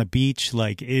said, like on a beach.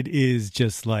 Like it is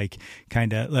just like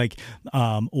kind of like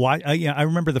I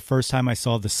remember the first time I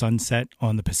saw the sunset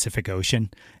on the Pacific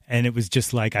Ocean, and it was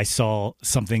just like I saw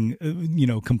something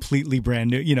completely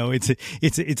brand new.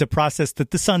 It's a process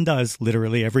that the sun does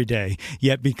literally every day,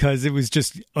 yet because it was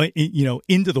just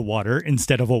into the water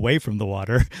instead of away from the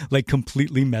water, like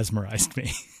completely mesmerized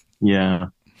me. Yeah.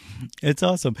 It's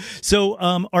awesome. So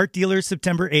Art Dealer,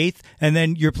 September 8th, and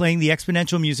then you're playing the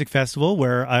Exponential Music Festival,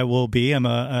 where I will be. I'm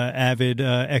a avid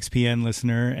XPN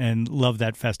listener and love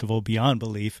that festival beyond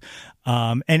belief.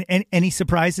 And any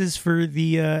surprises for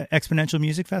the Exponential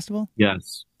Music Festival?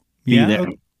 Yes. Yeah. There.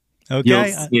 Okay.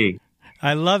 You'll see.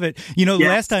 I love it.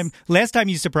 Yes. Last time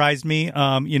you surprised me,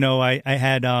 I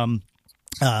had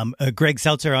Greg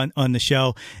Seltzer on the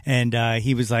show, and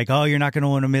he was like, "Oh, you're not going to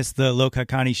want to miss the Low Cut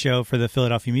Connie show for the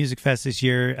Philadelphia Music Fest this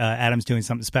year. Adam's doing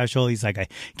something special." He's like, "I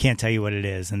can't tell you what it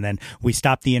is." And then we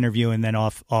stopped the interview, and then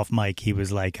off mic, he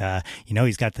was like,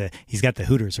 he's got the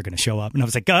Hooters are going to show up," and I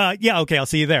was like, "Yeah, okay, I'll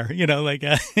see you there."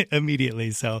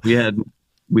 Immediately. So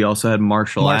we also had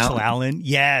Marshall Allen.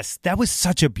 Yes, that was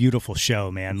such a beaual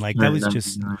show, man. Like that was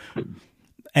just.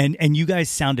 And you guys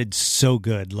sounded so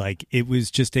good. Like it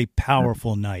was just a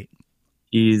powerful night.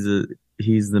 He's the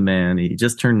man. He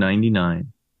just turned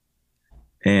 99,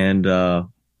 and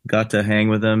got to hang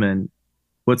with him. And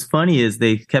what's funny is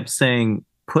they kept saying,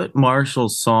 put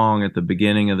Marshall's song at the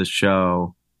beginning of the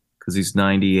show because he's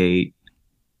 98,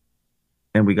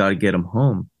 and we got to get him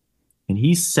home. And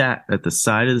he sat at the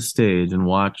side of the stage and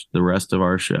watched the rest of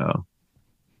our show.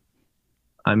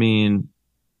 I mean,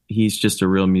 he's just a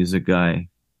real music guy.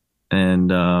 And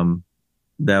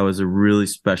that was a really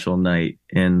special night.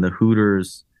 And the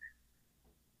Hooters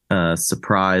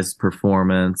surprise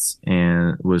performance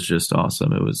and was just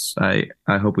awesome. It was. I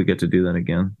hope we get to do that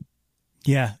again.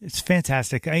 Yeah, it's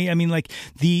fantastic. I mean, like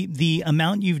the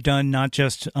amount you've done, not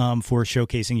just for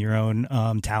showcasing your own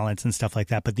talents and stuff like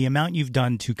that, but the amount you've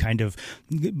done to kind of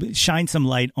shine some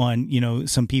light on, you know,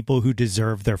 some people who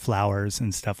deserve their flowers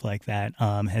and stuff like that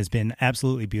has been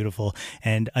absolutely beautiful.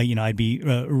 And, you know, I'd be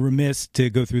remiss to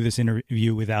go through this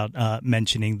interview without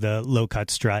mentioning the low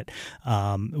cut strut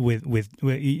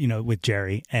with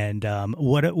Jerry. And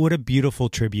what a beautiful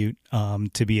tribute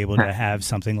to be able to have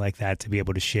something like that, to be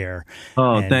able to share.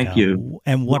 Oh, And, thank you.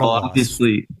 And what a loss.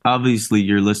 Obviously,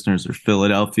 your listeners are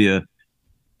Philadelphia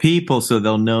people, so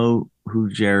they'll know who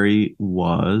Jerry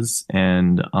was.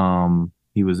 And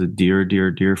he was a dear,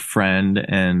 dear, dear friend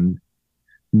and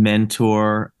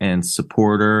mentor and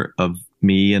supporter of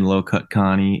me and Low Cut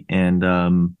Connie.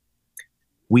 And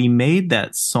we made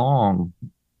that song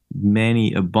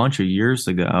a bunch of years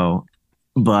ago,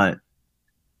 but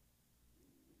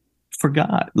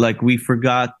we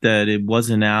forgot that it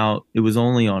wasn't out. It was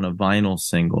only on a vinyl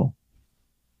single.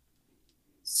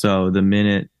 So the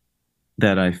minute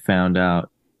that I found out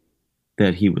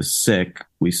that he was sick,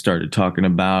 we started talking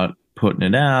about putting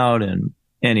it out. And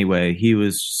anyway, he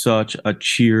was such a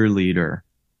cheerleader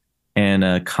and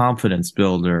a confidence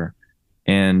builder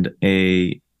and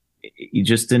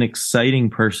just an exciting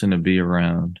person to be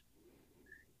around.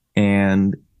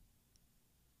 And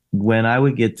when I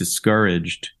would get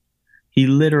discouraged, he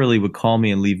literally would call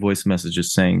me and leave voice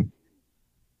messages saying,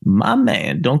 "My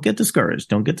man, don't get discouraged.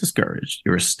 Don't get discouraged.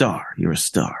 You're a star. You're a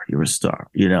star. You're a star."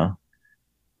 You know,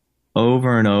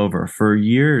 over and over for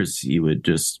years, he would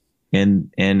just,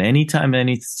 and anytime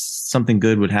something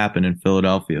good would happen in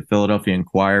Philadelphia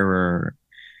Inquirer,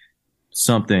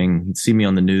 something, he'd see me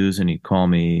on the news and he'd call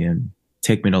me and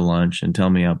take me to lunch and tell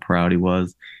me how proud he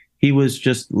was. He was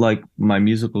just like my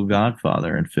musical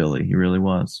godfather in Philly. He really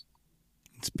was.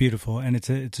 It's beautiful, and it's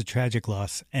a tragic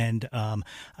loss. And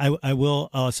I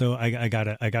will also, I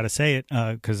gotta say it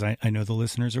because I know the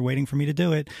listeners are waiting for me to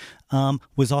do it.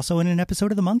 Was also in an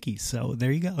episode of The Monkees, so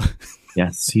there you go.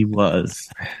 Yes, he was.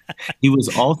 He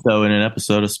was also in an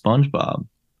episode of SpongeBob.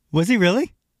 Was he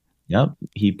really? Yep,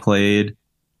 he played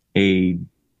a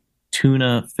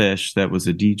tuna fish that was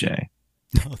a DJ.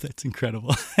 Oh, that's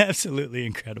incredible! Absolutely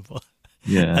incredible.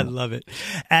 Yeah, I love it.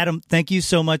 Adam, thank you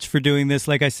so much for doing this.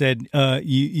 Like I said,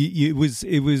 it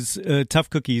was tough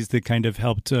cookies that kind of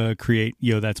helped create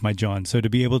Yo, That's My John. So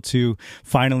to be able to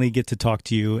finally get to talk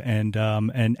to you and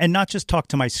not just talk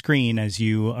to my screen as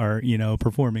you are, you know,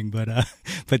 performing, but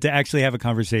to actually have a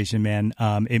conversation, man,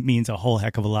 it means a whole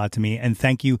heck of a lot to me. And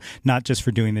thank you not just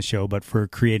for doing the show, but for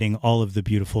creating all of the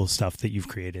beautiful stuff that you've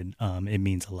created. It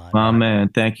means a lot. Oh, man,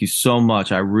 thank you so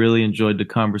much. I really enjoyed the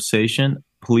conversation.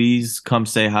 Please come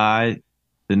say hi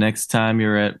the next time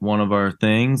you're at one of our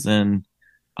things, and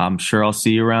I'm sure I'll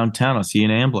see you around town. I'll see you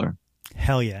in Ambler.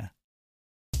 Hell yeah.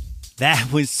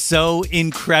 That was so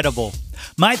incredible.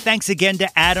 My thanks again to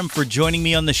Adam for joining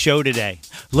me on the show today.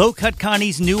 Low Cut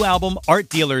Connie's new album, Art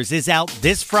Dealers, is out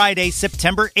this Friday,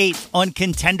 September 8th on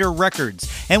Contender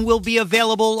Records and will be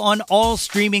available on all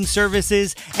streaming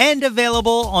services and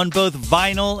available on both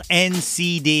vinyl and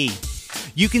CD.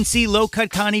 You can see Low Cut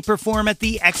Connie perform at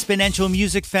the Exponential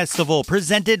Music Festival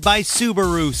presented by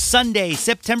Subaru Sunday,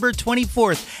 September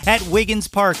 24th at Wiggins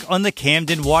Park on the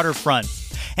Camden waterfront.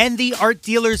 And the Art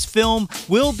Dealers film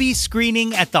will be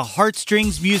screening at the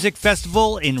Heartstrings Music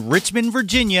Festival in Richmond,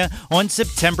 Virginia on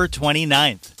September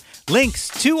 29th. Links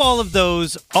to all of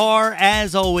those are,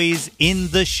 as always,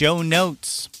 in the show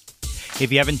notes. If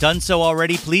you haven't done so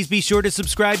already, please be sure to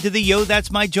subscribe to the Yo,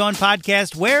 That's My John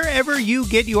podcast wherever you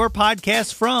get your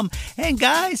podcasts from. And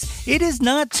guys, it is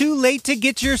not too late to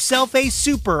get yourself a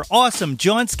super awesome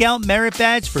John Scout Merit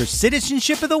Badge for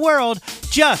Citizenship of the World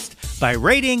just by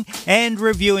rating and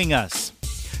reviewing us.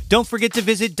 Don't forget to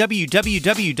visit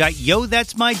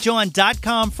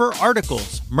www.yothat'smyjohn.com for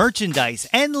articles, merchandise,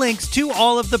 and links to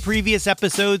all of the previous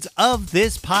episodes of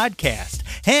this podcast.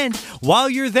 And while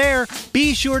you're there,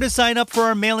 be sure to sign up for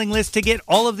our mailing list to get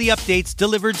all of the updates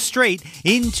delivered straight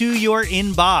into your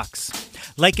inbox.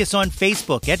 Like us on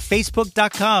Facebook at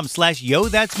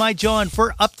facebook.com/YoThat'sMyJohn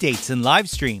for updates and live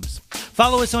streams.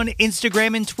 Follow us on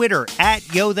Instagram and Twitter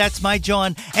at Yo That's My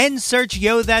John, and search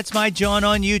Yo That's My John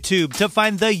on YouTube to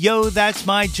find the Yo That's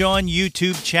My John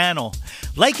YouTube channel.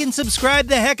 Like and subscribe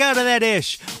the heck out of that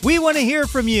ish. We want to hear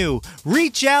from you.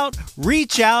 Reach out,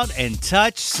 and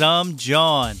touch some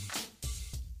John.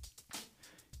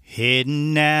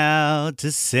 Heading out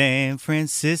to San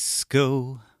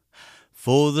Francisco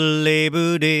for the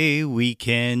Labor Day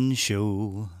weekend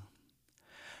show.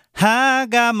 I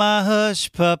got my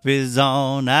hush puppies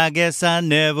on. I guess I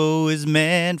never was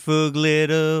meant for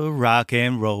glitter rock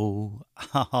and roll.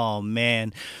 Oh,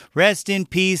 man. Rest in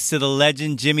peace to the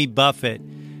legend Jimmy Buffett.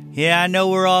 Yeah, I know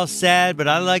we're all sad, but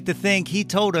I like to think he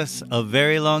told us a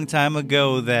very long time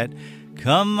ago that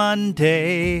come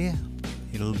Monday,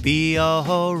 it'll be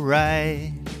all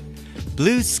right.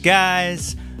 Blue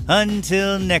skies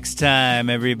until next time,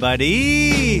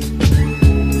 everybody.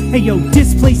 Hey yo,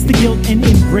 displace the guilt and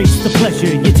embrace the pleasure.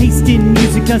 Your taste in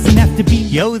music doesn't have to be.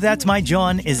 Yo, That's My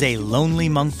John is a Lonely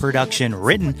Monk production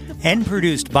written and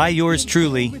produced by yours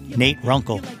truly, Nate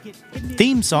Runkle.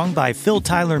 Theme song by Phil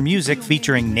Tyler Music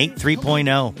featuring Nate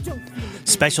 3.0.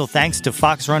 Special thanks to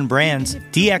Fox Run Brands,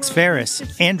 DX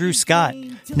Ferris, Andrew Scott,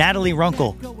 Natalie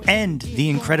Runkle, and the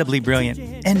incredibly brilliant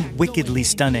and wickedly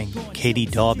stunning Katie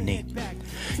Daubney.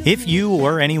 If you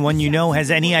or anyone you know has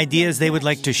any ideas they would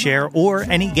like to share or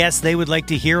any guests they would like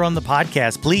to hear on the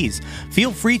podcast, please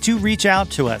feel free to reach out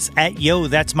to us at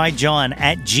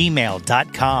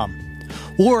yothat'smyjohn@gmail.com.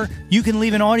 Or you can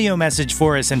leave an audio message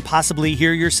for us and possibly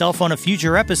hear yourself on a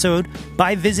future episode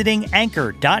by visiting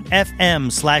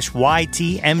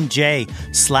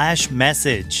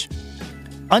anchor.fm/ytmj/message.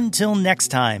 Until next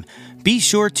time, be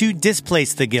sure to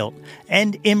displace the guilt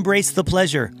and embrace the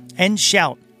pleasure and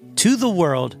shout to the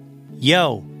world,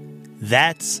 yo,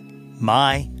 that's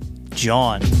my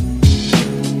John.